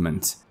comfortable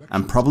movement,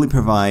 and probably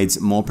provides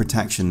more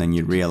protection than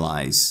you'd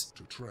realize.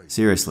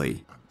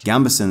 Seriously,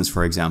 Gambesons,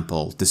 for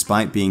example,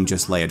 despite being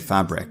just layered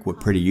fabric, were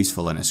pretty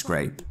useful in a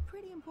scrape.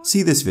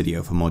 See this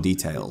video for more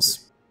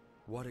details.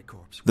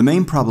 The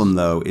main problem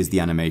though is the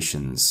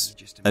animations,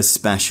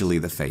 especially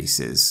the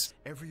faces.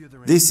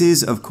 This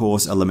is of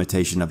course a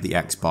limitation of the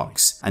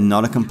Xbox, and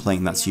not a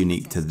complaint that's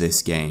unique to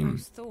this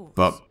game.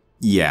 But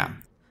yeah,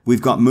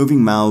 we've got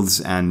moving mouths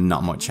and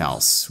not much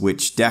else,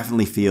 which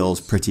definitely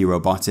feels pretty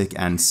robotic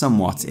and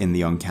somewhat in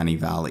the uncanny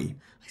valley.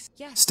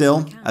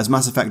 Still, as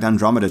Mass Effect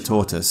Andromeda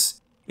taught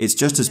us, it's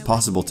just as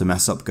possible to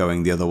mess up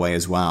going the other way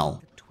as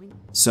well.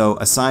 So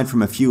aside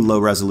from a few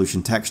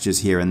low-resolution textures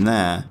here and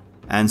there,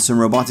 and some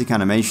robotic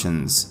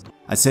animations,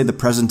 I'd say the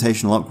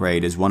presentational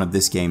upgrade is one of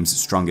this game's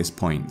strongest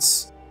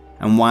points.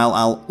 And while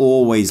I'll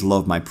always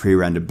love my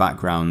pre-rendered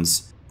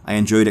backgrounds, I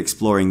enjoyed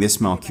exploring this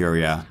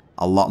Marcuria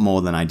a lot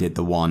more than I did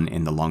the one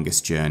in The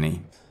Longest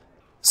Journey.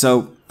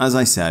 So, as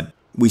I said,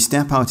 we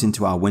step out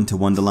into our winter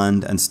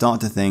wonderland and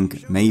start to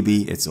think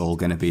maybe it's all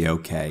gonna be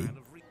okay.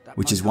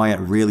 Which is why it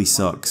really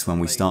sucks when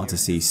we start to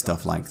see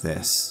stuff like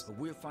this.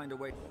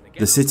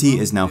 The city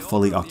is now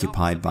fully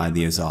occupied by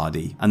the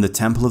Azadi, and the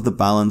Temple of the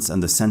Balance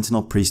and the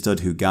Sentinel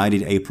Priesthood who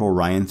guided April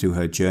Ryan through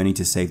her journey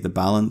to save the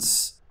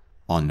balance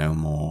are no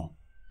more.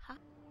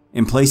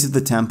 In place of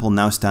the temple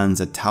now stands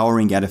a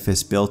towering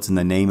edifice built in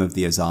the name of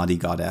the Azadi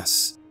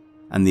goddess,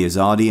 and the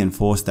Azadi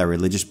enforced their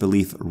religious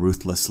belief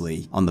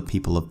ruthlessly on the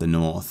people of the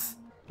north.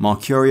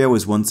 Marcuria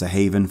was once a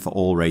haven for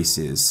all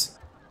races.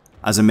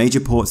 As a major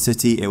port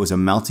city, it was a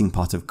melting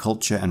pot of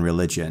culture and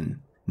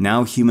religion.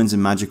 Now humans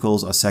and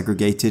magicals are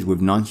segregated,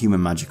 with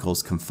non-human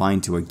magicals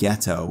confined to a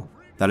ghetto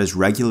that is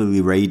regularly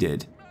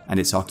raided and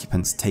its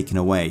occupants taken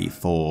away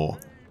for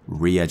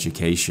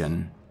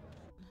re-education.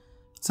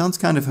 Sounds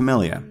kind of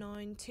familiar.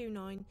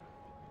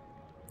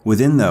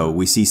 Within though,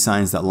 we see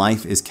signs that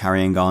life is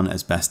carrying on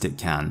as best it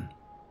can.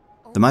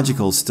 The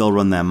magicals still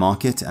run their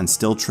market and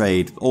still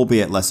trade,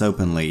 albeit less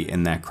openly,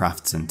 in their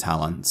crafts and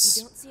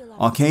talents.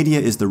 Arcadia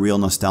is the real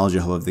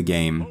nostalgia hub of the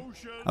game.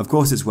 Of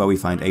course it's where we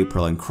find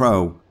April and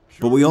Crow,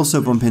 but we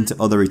also bump into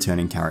other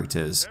returning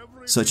characters,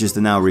 such as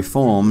the now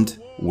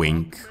reformed,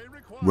 wink,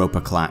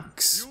 Roper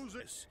Clax.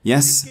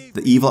 Yes,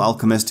 the evil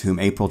alchemist whom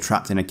April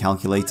trapped in a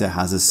calculator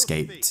has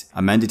escaped,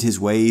 amended his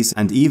ways,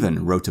 and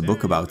even wrote a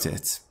book about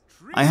it.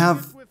 I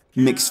have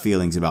mixed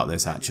feelings about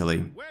this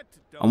actually.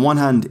 On one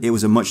hand, it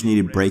was a much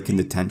needed break in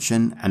the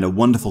tension and a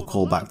wonderful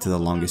callback to The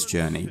Longest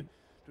Journey.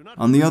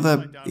 On the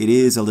other, it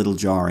is a little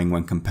jarring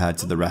when compared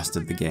to the rest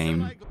of the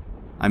game.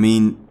 I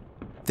mean,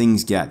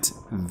 things get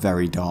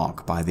very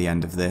dark by the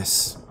end of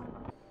this.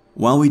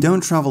 While we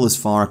don't travel as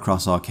far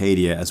across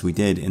Arcadia as we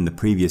did in the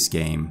previous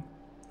game,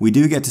 we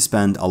do get to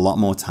spend a lot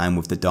more time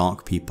with the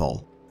Dark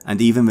People, and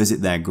even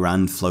visit their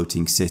grand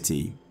floating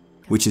city,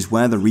 which is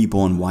where the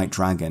reborn White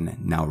Dragon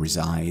now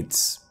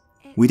resides.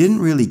 We didn't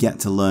really get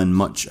to learn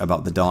much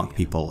about the Dark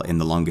People in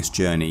The Longest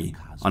Journey,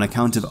 on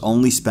account of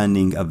only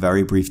spending a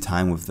very brief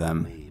time with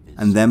them,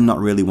 and them not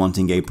really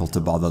wanting April to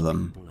bother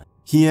them.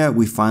 Here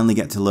we finally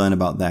get to learn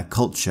about their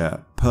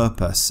culture,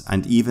 purpose,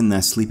 and even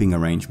their sleeping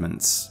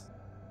arrangements.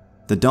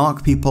 The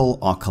Dark People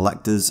are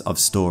collectors of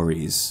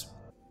stories.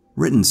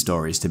 Written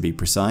stories to be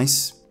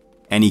precise.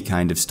 Any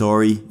kind of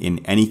story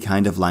in any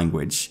kind of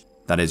language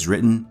that is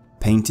written,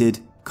 painted,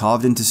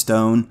 carved into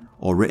stone,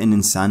 or written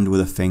in sand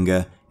with a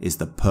finger is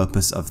the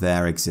purpose of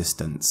their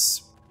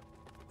existence.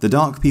 The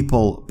Dark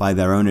People, by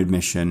their own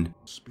admission,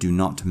 do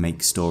not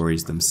make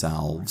stories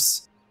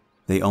themselves.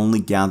 They only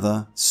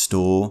gather,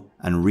 store,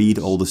 and read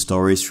all the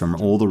stories from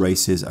all the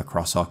races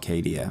across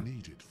Arcadia.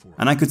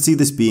 And I could see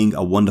this being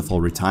a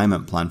wonderful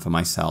retirement plan for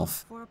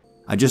myself.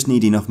 I just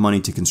need enough money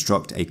to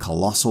construct a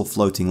colossal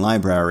floating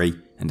library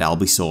and I'll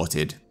be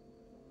sorted.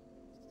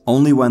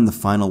 Only when the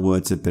final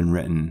words have been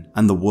written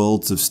and the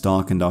worlds of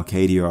Stark and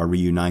Arcadia are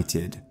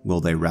reunited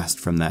will they rest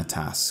from their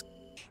task.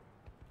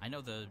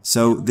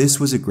 So this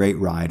was a great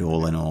ride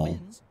all in all.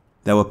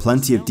 There were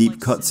plenty of deep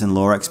cuts and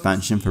lore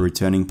expansion for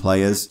returning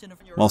players,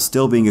 while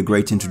still being a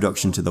great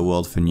introduction to the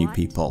world for new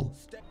people.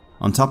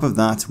 On top of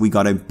that, we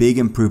got a big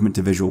improvement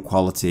to visual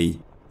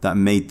quality that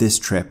made this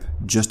trip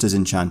just as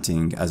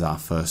enchanting as our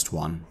first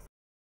one.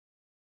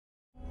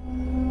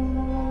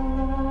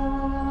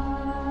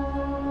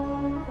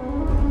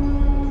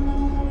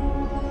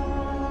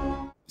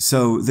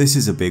 So this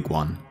is a big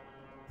one.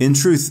 In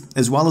truth,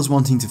 as well as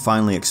wanting to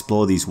finally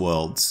explore these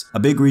worlds, a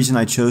big reason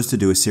I chose to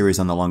do a series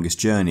on The Longest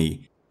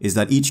Journey is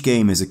that each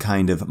game is a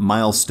kind of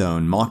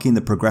milestone marking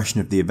the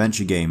progression of the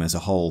adventure game as a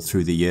whole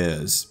through the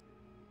years.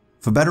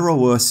 For better or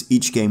worse,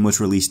 each game was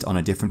released on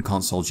a different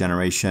console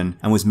generation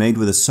and was made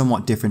with a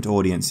somewhat different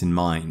audience in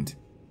mind.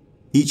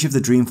 Each of the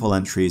Dreamfall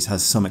entries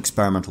has some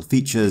experimental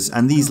features,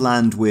 and these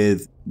land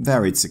with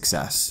varied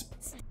success.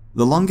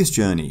 The Longest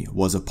Journey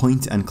was a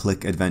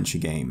point-and-click adventure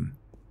game.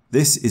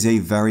 This is a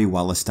very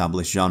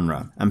well-established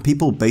genre, and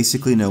people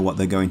basically know what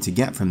they're going to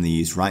get from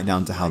these right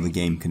down to how the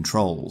game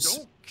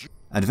controls.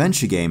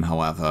 Adventure game,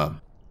 however...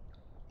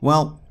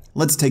 Well,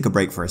 let's take a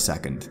break for a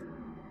second.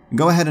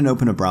 Go ahead and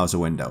open a browser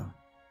window.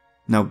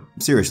 Now,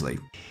 seriously,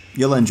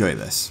 you'll enjoy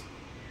this.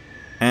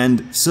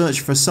 And search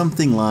for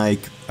something like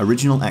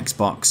original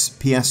Xbox,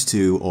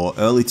 PS2, or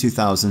early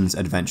 2000s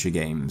adventure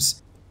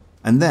games.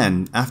 And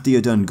then, after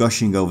you're done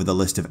gushing over the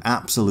list of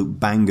absolute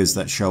bangers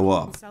that show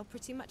up,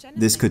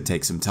 this could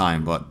take some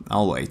time, but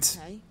I'll wait.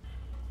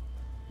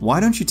 Why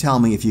don't you tell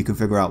me if you can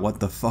figure out what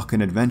the fuck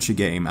an adventure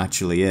game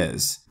actually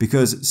is?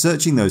 Because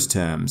searching those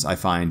terms, I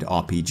find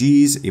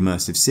RPGs,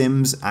 immersive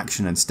sims,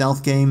 action and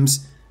stealth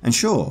games, and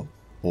sure,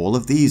 all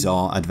of these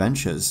are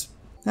adventures.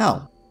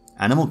 Hell,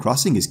 Animal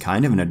Crossing is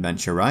kind of an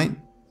adventure, right?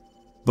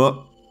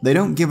 But they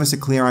don't give us a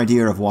clear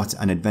idea of what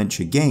an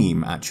adventure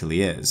game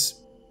actually is.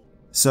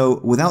 So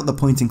without the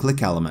point and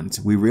click element,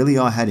 we really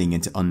are heading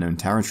into unknown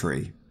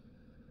territory.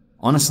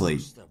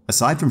 Honestly,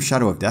 aside from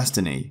Shadow of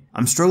Destiny,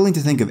 I'm struggling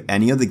to think of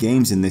any other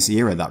games in this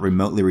era that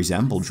remotely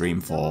resemble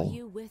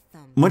Dreamfall.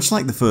 Much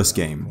like the first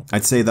game,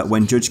 I'd say that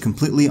when judged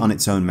completely on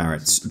its own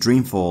merits,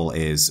 Dreamfall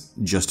is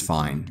just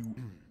fine.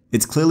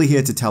 It's clearly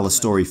here to tell a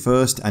story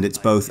first, and it's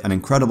both an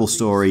incredible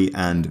story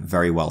and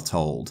very well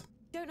told.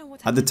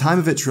 At the time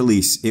of its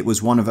release, it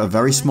was one of a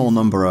very small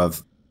number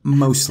of,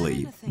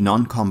 mostly,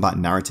 non-combat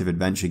narrative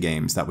adventure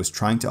games that was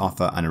trying to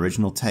offer an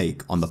original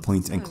take on the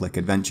point-and-click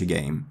adventure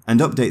game, and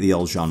update the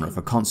old genre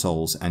for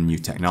consoles and new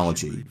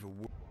technology.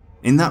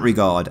 In that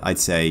regard, I'd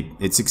say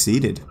it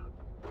succeeded.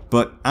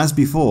 But as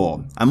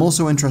before, I'm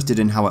also interested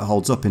in how it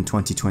holds up in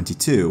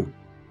 2022,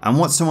 and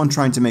what someone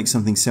trying to make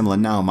something similar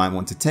now might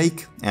want to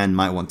take, and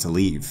might want to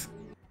leave.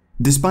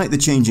 Despite the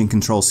change in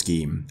control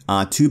scheme,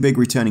 our two big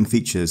returning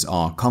features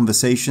are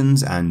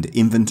conversations and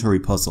inventory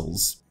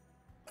puzzles.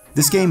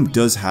 This game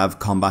does have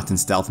combat and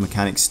stealth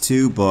mechanics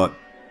too, but...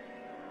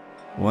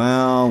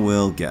 well,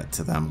 we'll get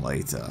to them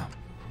later.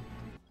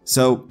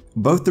 So,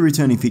 both the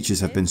returning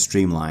features have been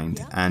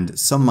streamlined, and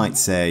some might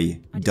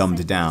say,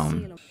 dumbed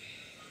down.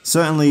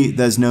 Certainly,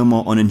 there's no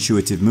more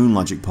unintuitive moon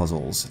logic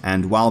puzzles,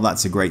 and while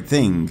that's a great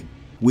thing,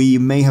 we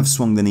may have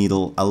swung the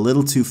needle a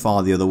little too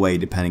far the other way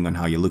depending on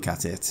how you look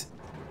at it.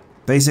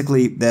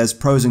 Basically, there's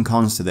pros and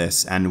cons to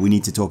this, and we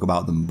need to talk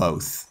about them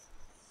both.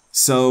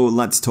 So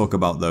let's talk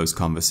about those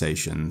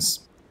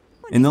conversations.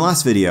 In the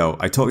last video,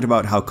 I talked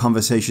about how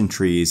conversation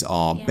trees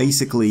are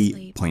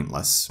basically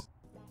pointless.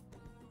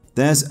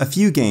 There's a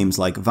few games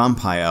like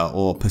Vampire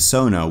or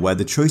Persona where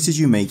the choices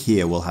you make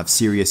here will have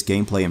serious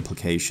gameplay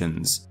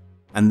implications.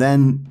 And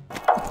then...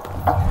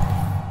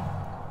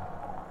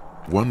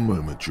 one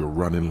moment you're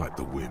running like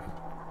the wind,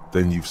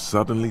 then you've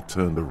suddenly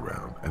turned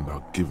around and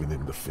are giving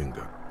him the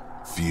finger,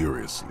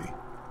 furiously,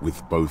 with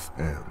both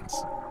hands.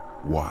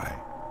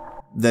 Why?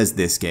 There's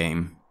this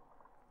game.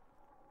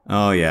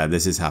 Oh yeah,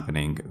 this is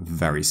happening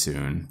very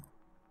soon.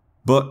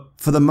 But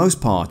for the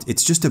most part,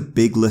 it's just a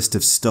big list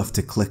of stuff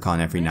to click on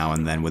every now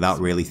and then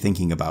without really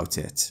thinking about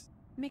it.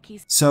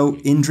 So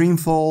in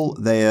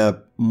Dreamfall,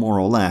 they're more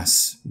or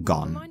less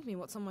gone.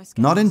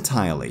 Not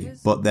entirely,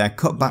 but they're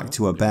cut back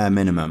to a bare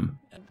minimum,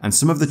 and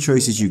some of the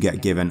choices you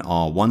get given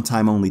are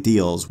one-time only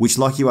deals which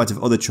lock you out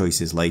of other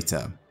choices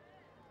later.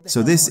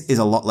 So this is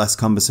a lot less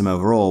cumbersome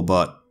overall,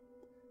 but...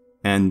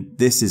 and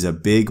this is a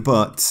big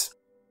but,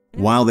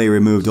 while they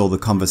removed all the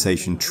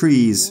conversation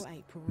trees,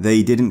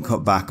 they didn't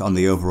cut back on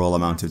the overall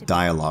amount of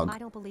dialogue.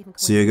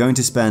 So you're going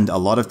to spend a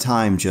lot of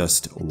time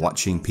just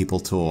watching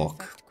people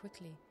talk.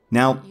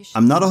 Now,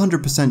 I'm not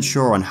 100%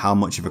 sure on how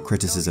much of a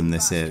criticism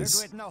this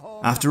is.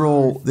 After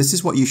all, this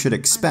is what you should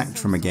expect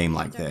from a game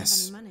like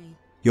this.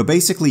 You're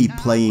basically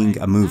playing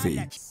a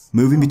movie,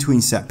 moving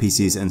between set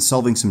pieces and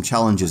solving some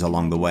challenges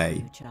along the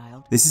way.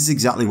 This is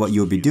exactly what you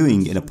would be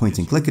doing in a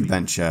point-and-click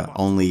adventure,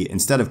 only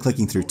instead of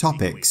clicking through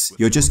topics,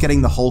 you're just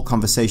getting the whole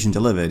conversation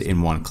delivered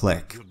in one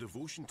click.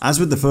 As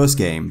with the first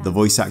game, the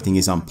voice acting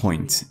is on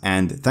point,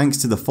 and thanks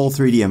to the full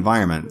 3D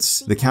environments,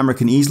 the camera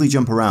can easily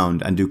jump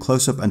around and do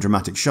close-up and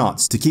dramatic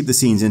shots to keep the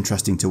scenes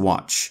interesting to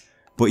watch,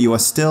 but you are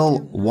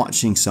still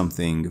watching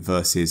something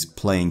versus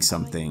playing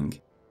something.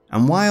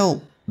 And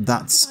while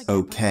that's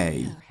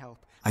okay,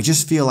 I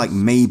just feel like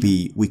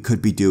maybe we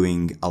could be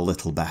doing a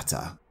little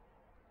better.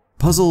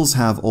 Puzzles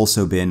have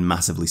also been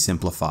massively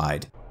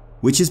simplified,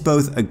 which is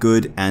both a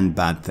good and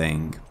bad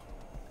thing.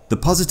 The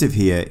positive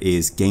here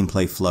is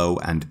gameplay flow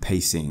and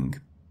pacing.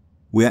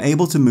 We are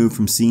able to move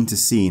from scene to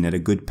scene at a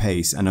good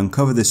pace and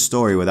uncover this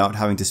story without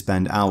having to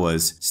spend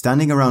hours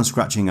standing around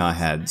scratching our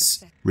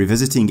heads,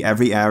 revisiting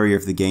every area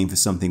of the game for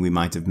something we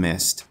might have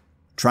missed,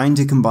 trying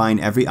to combine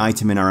every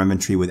item in our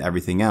inventory with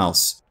everything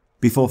else,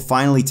 before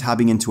finally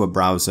tabbing into a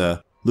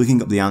browser,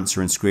 looking up the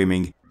answer and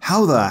screaming,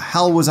 "How the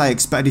hell was I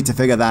expected to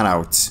figure that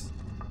out?"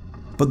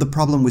 But the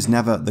problem was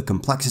never the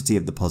complexity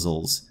of the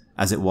puzzles,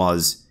 as it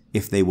was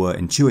if they were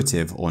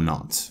intuitive or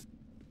not.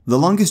 The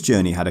Longest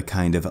Journey had a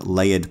kind of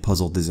layered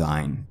puzzle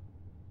design.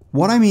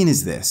 What I mean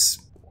is this.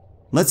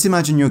 Let's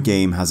imagine your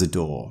game has a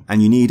door,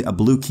 and you need a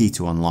blue key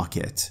to unlock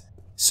it.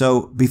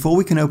 So before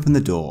we can open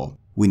the door,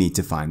 we need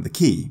to find the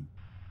key.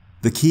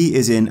 The key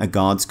is in a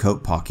guard's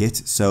coat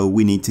pocket, so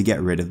we need to get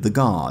rid of the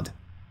guard.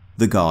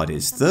 The guard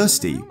is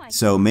thirsty,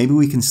 so maybe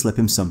we can slip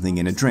him something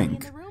in a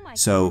drink.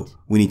 So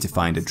we need to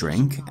find a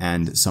drink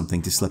and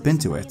something to slip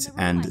into it,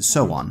 and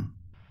so on.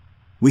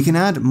 We can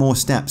add more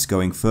steps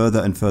going further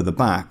and further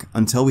back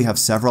until we have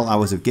several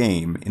hours of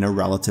game in a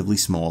relatively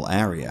small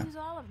area.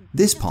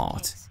 This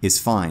part is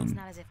fine,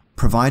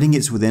 providing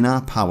it's within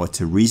our power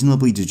to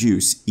reasonably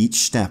deduce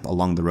each step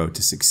along the road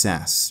to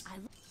success.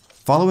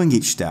 Following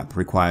each step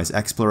requires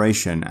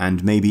exploration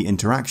and maybe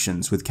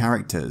interactions with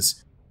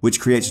characters, which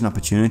creates an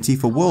opportunity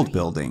for world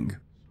building.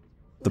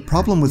 The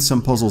problem with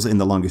some puzzles in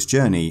The Longest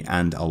Journey,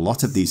 and a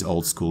lot of these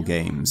old school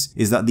games,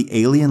 is that the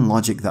alien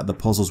logic that the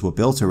puzzles were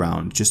built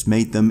around just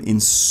made them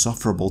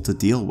insufferable to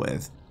deal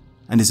with,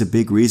 and is a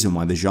big reason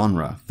why the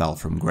genre fell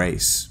from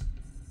grace.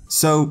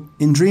 So,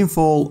 in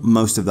Dreamfall,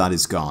 most of that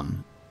is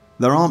gone.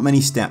 There aren't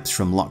many steps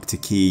from lock to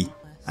key,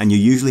 and you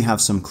usually have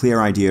some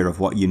clear idea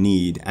of what you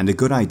need and a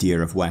good idea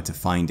of where to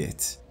find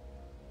it.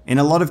 In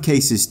a lot of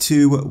cases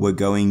too, we're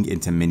going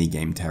into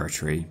minigame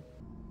territory.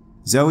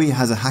 Zoe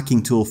has a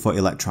hacking tool for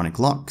electronic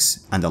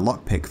locks and a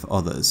lockpick for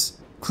others.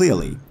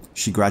 Clearly,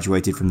 she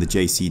graduated from the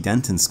J.C.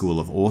 Denton School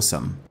of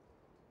Awesome.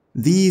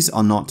 These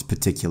are not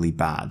particularly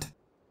bad.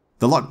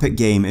 The lockpick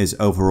game is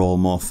overall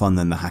more fun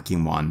than the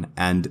hacking one,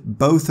 and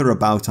both are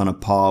about on a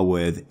par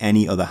with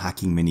any other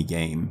hacking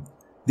minigame.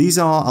 These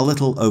are a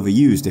little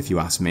overused if you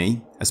ask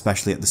me,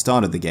 especially at the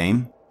start of the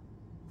game.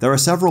 There are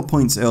several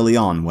points early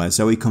on where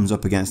Zoe comes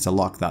up against a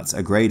lock that's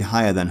a grade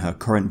higher than her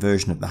current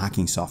version of the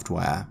hacking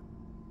software.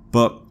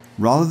 But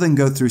rather than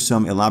go through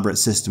some elaborate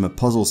system of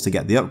puzzles to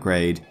get the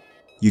upgrade,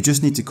 you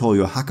just need to call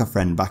your hacker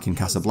friend back in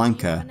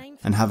Casablanca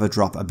and have her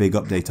drop a big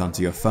update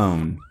onto your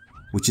phone,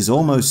 which is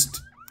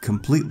almost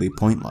completely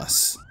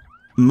pointless.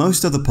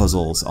 Most other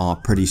puzzles are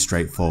pretty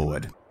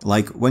straightforward.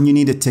 Like when you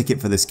need a ticket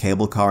for this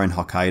cable car in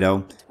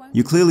Hokkaido,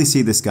 you clearly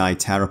see this guy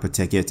tear up a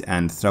ticket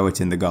and throw it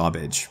in the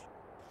garbage.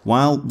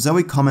 While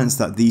Zoe comments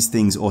that these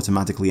things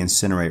automatically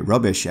incinerate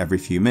rubbish every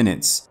few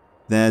minutes,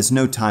 there's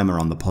no timer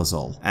on the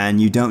puzzle,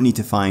 and you don't need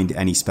to find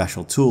any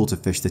special tool to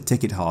fish the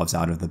ticket halves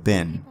out of the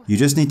bin. You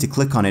just need to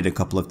click on it a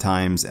couple of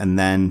times and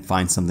then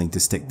find something to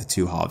stick the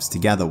two halves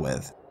together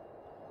with.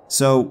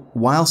 So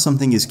while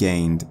something is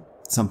gained,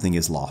 something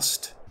is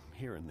lost.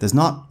 There's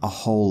not a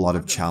whole lot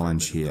of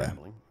challenge here,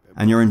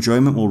 and your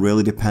enjoyment will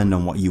really depend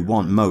on what you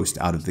want most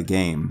out of the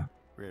game.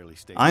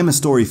 I'm a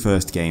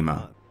story-first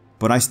gamer,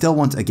 but I still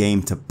want a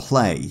game to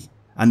play,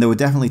 and there were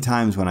definitely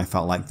times when I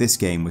felt like this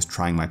game was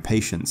trying my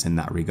patience in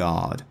that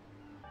regard.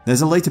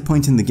 There's a later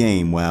point in the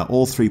game where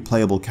all three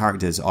playable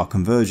characters are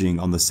converging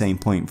on the same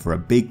point for a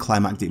big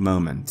climactic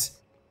moment,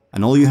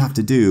 and all you have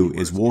to do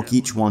is walk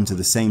each one to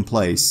the same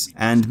place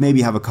and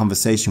maybe have a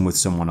conversation with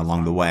someone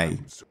along the way.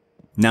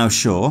 Now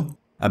sure,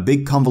 a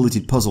big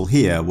convoluted puzzle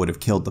here would have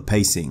killed the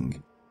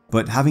pacing,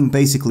 but having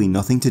basically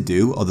nothing to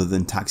do other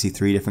than taxi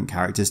three different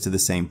characters to the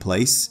same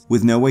place,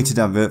 with no way to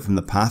divert from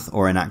the path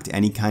or enact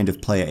any kind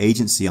of player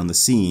agency on the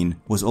scene,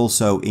 was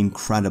also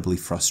incredibly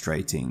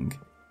frustrating.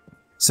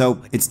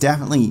 So it's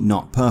definitely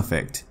not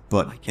perfect,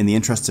 but in the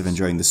interest of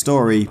enjoying the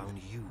story,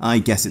 I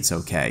guess it's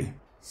okay.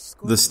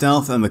 The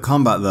stealth and the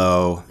combat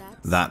though,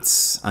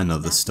 that's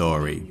another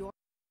story.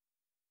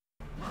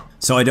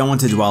 So I don't want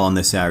to dwell on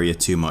this area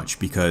too much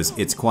because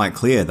it's quite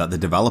clear that the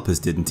developers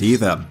didn't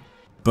either.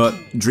 But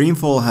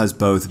Dreamfall has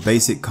both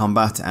basic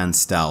combat and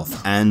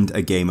stealth, and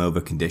a game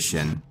over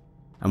condition.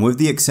 And with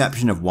the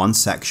exception of one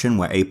section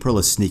where April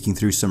is sneaking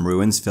through some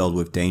ruins filled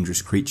with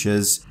dangerous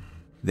creatures,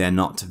 they're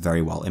not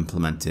very well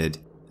implemented,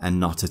 and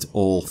not at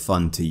all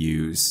fun to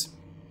use.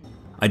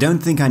 I don't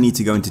think I need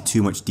to go into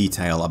too much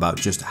detail about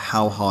just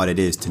how hard it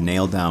is to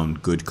nail down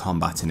good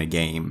combat in a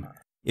game.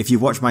 If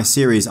you've watched my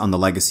series on the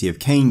Legacy of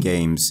Kain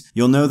games,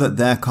 you'll know that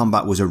their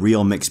combat was a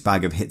real mixed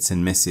bag of hits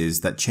and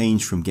misses that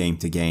changed from game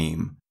to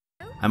game.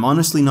 I'm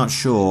honestly not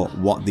sure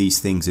what these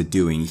things are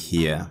doing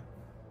here.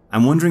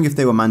 I'm wondering if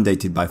they were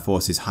mandated by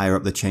forces higher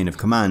up the chain of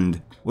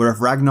command, or if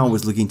Ragnar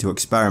was looking to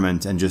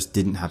experiment and just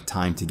didn't have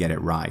time to get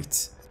it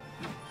right.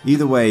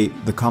 Either way,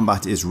 the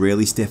combat is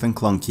really stiff and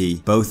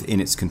clunky, both in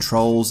its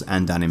controls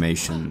and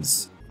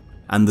animations.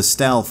 And the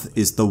stealth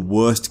is the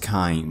worst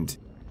kind,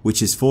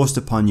 which is forced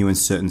upon you in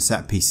certain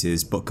set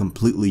pieces but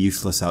completely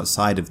useless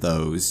outside of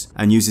those,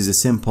 and uses a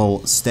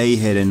simple stay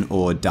hidden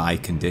or die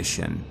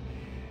condition.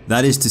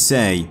 That is to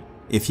say,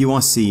 if you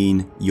are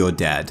seen, you're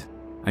dead,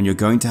 and you're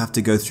going to have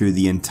to go through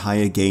the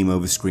entire game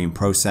over screen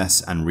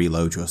process and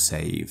reload your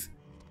save.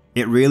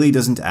 It really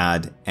doesn't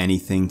add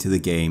anything to the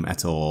game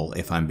at all,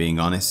 if I'm being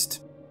honest.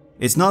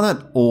 It's not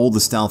that all the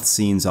stealth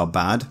scenes are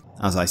bad,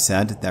 as I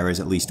said, there is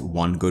at least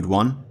one good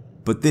one,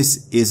 but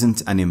this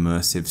isn't an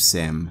immersive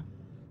sim.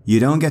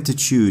 You don't get to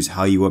choose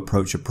how you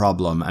approach a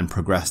problem and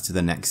progress to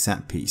the next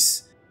set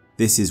piece.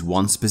 This is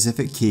one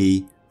specific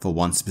key for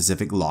one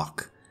specific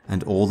lock,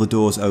 and all the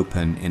doors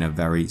open in a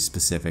very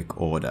specific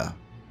order.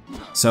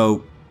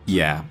 So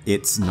yeah,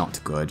 it's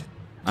not good,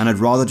 and I'd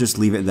rather just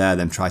leave it there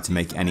than try to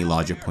make any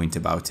larger point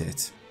about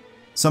it.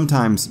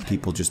 Sometimes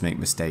people just make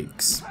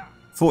mistakes.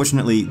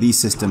 Fortunately, these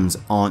systems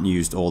aren't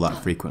used all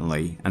that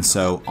frequently, and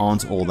so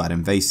aren't all that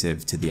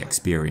invasive to the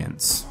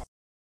experience.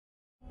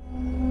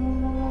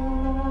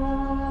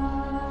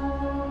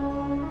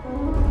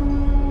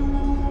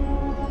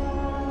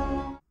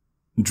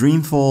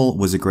 Dreamfall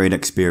was a great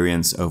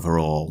experience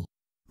overall,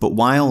 but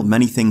while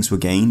many things were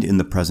gained in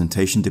the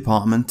presentation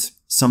department,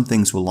 some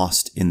things were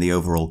lost in the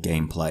overall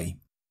gameplay.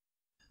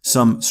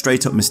 Some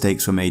straight up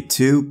mistakes were made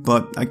too,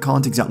 but I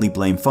can't exactly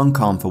blame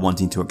Funcom for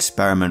wanting to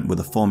experiment with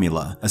a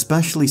formula,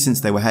 especially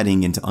since they were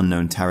heading into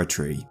unknown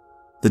territory.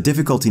 The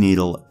difficulty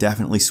needle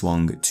definitely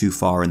swung too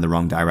far in the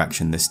wrong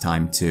direction this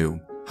time too.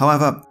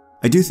 However,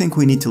 I do think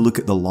we need to look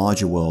at the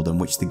larger world in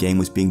which the game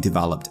was being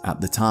developed at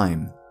the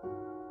time.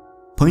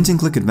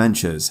 Point-and-click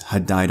adventures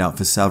had died out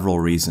for several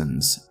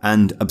reasons,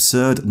 and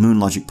absurd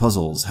moon logic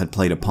puzzles had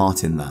played a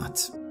part in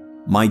that.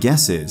 My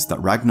guess is that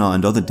Ragnar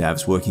and other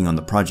devs working on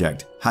the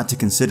project had to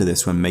consider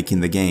this when making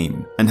the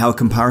game, and how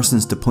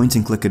comparisons to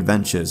point-and-click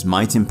adventures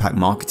might impact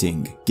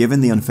marketing given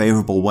the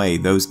unfavourable way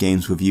those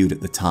games were viewed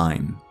at the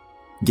time.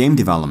 Game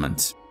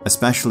development,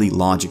 especially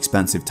large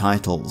expensive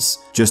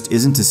titles, just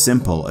isn't as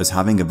simple as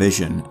having a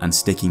vision and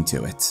sticking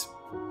to it.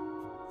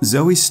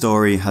 Zoe's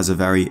story has a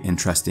very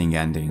interesting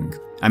ending.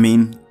 I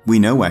mean, we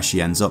know where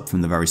she ends up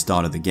from the very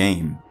start of the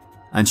game,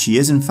 and she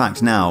is in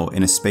fact now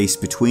in a space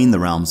between the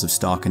realms of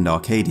Stark and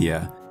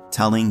Arcadia,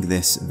 telling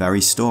this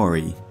very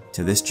story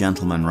to this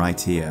gentleman right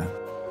here.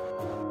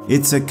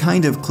 It's a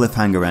kind of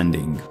cliffhanger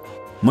ending.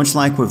 Much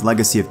like with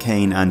Legacy of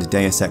Kain and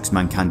Deus Ex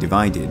Mankind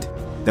Divided,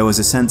 there was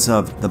a sense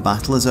of the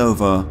battle is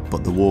over,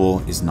 but the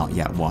war is not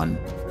yet won.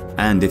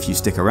 And if you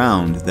stick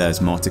around,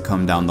 there's more to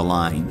come down the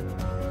line.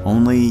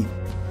 Only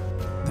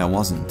there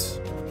wasn't.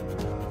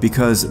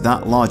 Because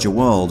that larger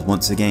world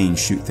once again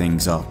shoot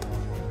things up.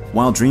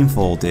 While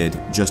Dreamfall did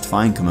just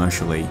fine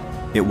commercially,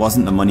 it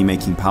wasn't the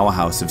money-making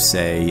powerhouse of,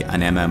 say,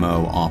 an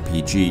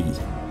MMORPG,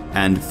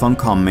 and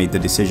Funcom made the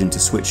decision to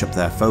switch up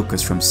their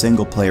focus from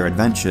single-player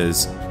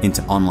adventures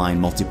into online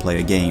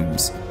multiplayer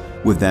games,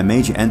 with their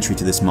major entry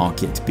to this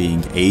market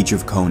being Age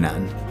of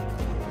Conan.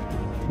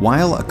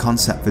 While a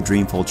concept for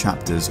Dreamfall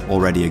chapters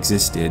already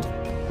existed,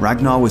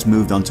 Ragnar was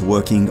moved on to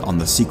working on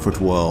The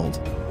Secret World,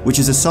 which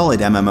is a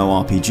solid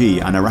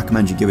MMORPG and I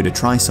recommend you give it a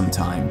try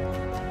sometime,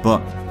 but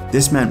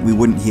this meant we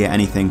wouldn't hear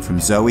anything from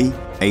Zoe,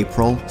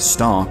 April,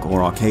 Stark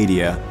or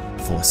Arcadia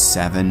for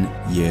 7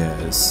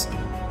 years.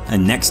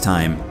 And next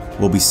time,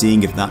 we'll be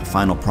seeing if that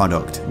final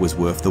product was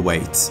worth the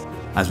wait,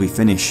 as we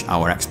finish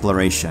our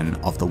exploration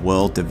of the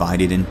world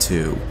divided in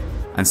two,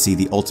 and see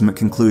the ultimate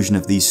conclusion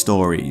of these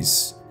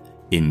stories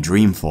in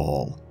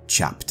Dreamfall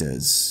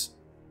chapters.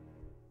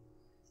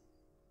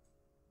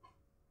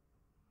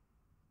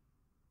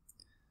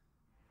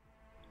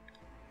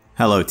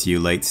 Hello to you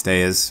late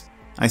stayers.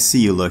 I see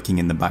you lurking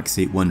in the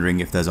backseat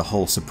wondering if there's a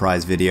whole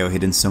surprise video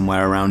hidden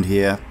somewhere around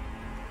here.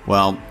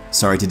 Well,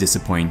 sorry to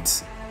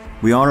disappoint.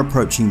 We are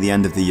approaching the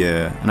end of the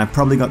year, and I've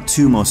probably got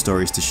 2 more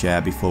stories to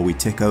share before we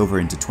tick over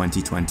into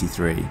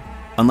 2023,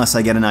 unless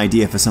I get an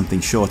idea for something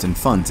short and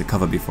fun to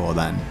cover before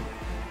then.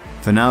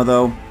 For now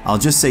though, I'll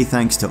just say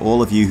thanks to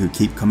all of you who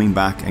keep coming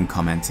back and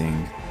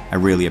commenting. I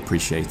really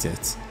appreciate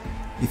it.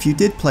 If you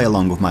did play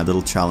along with my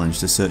little challenge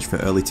to search for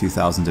early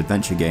 2000s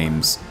adventure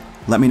games,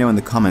 let me know in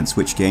the comments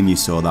which game you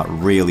saw that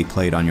really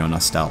played on your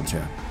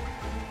nostalgia.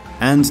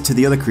 And to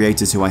the other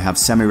creators who I have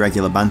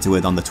semi-regular banter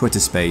with on the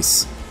Twitter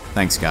space,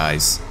 thanks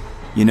guys.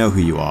 You know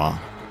who you are.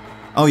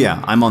 Oh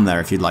yeah, I'm on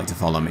there if you'd like to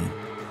follow me.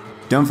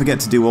 Don't forget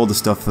to do all the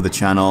stuff for the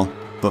channel,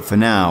 but for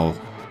now,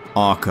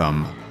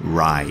 Arkham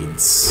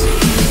rides.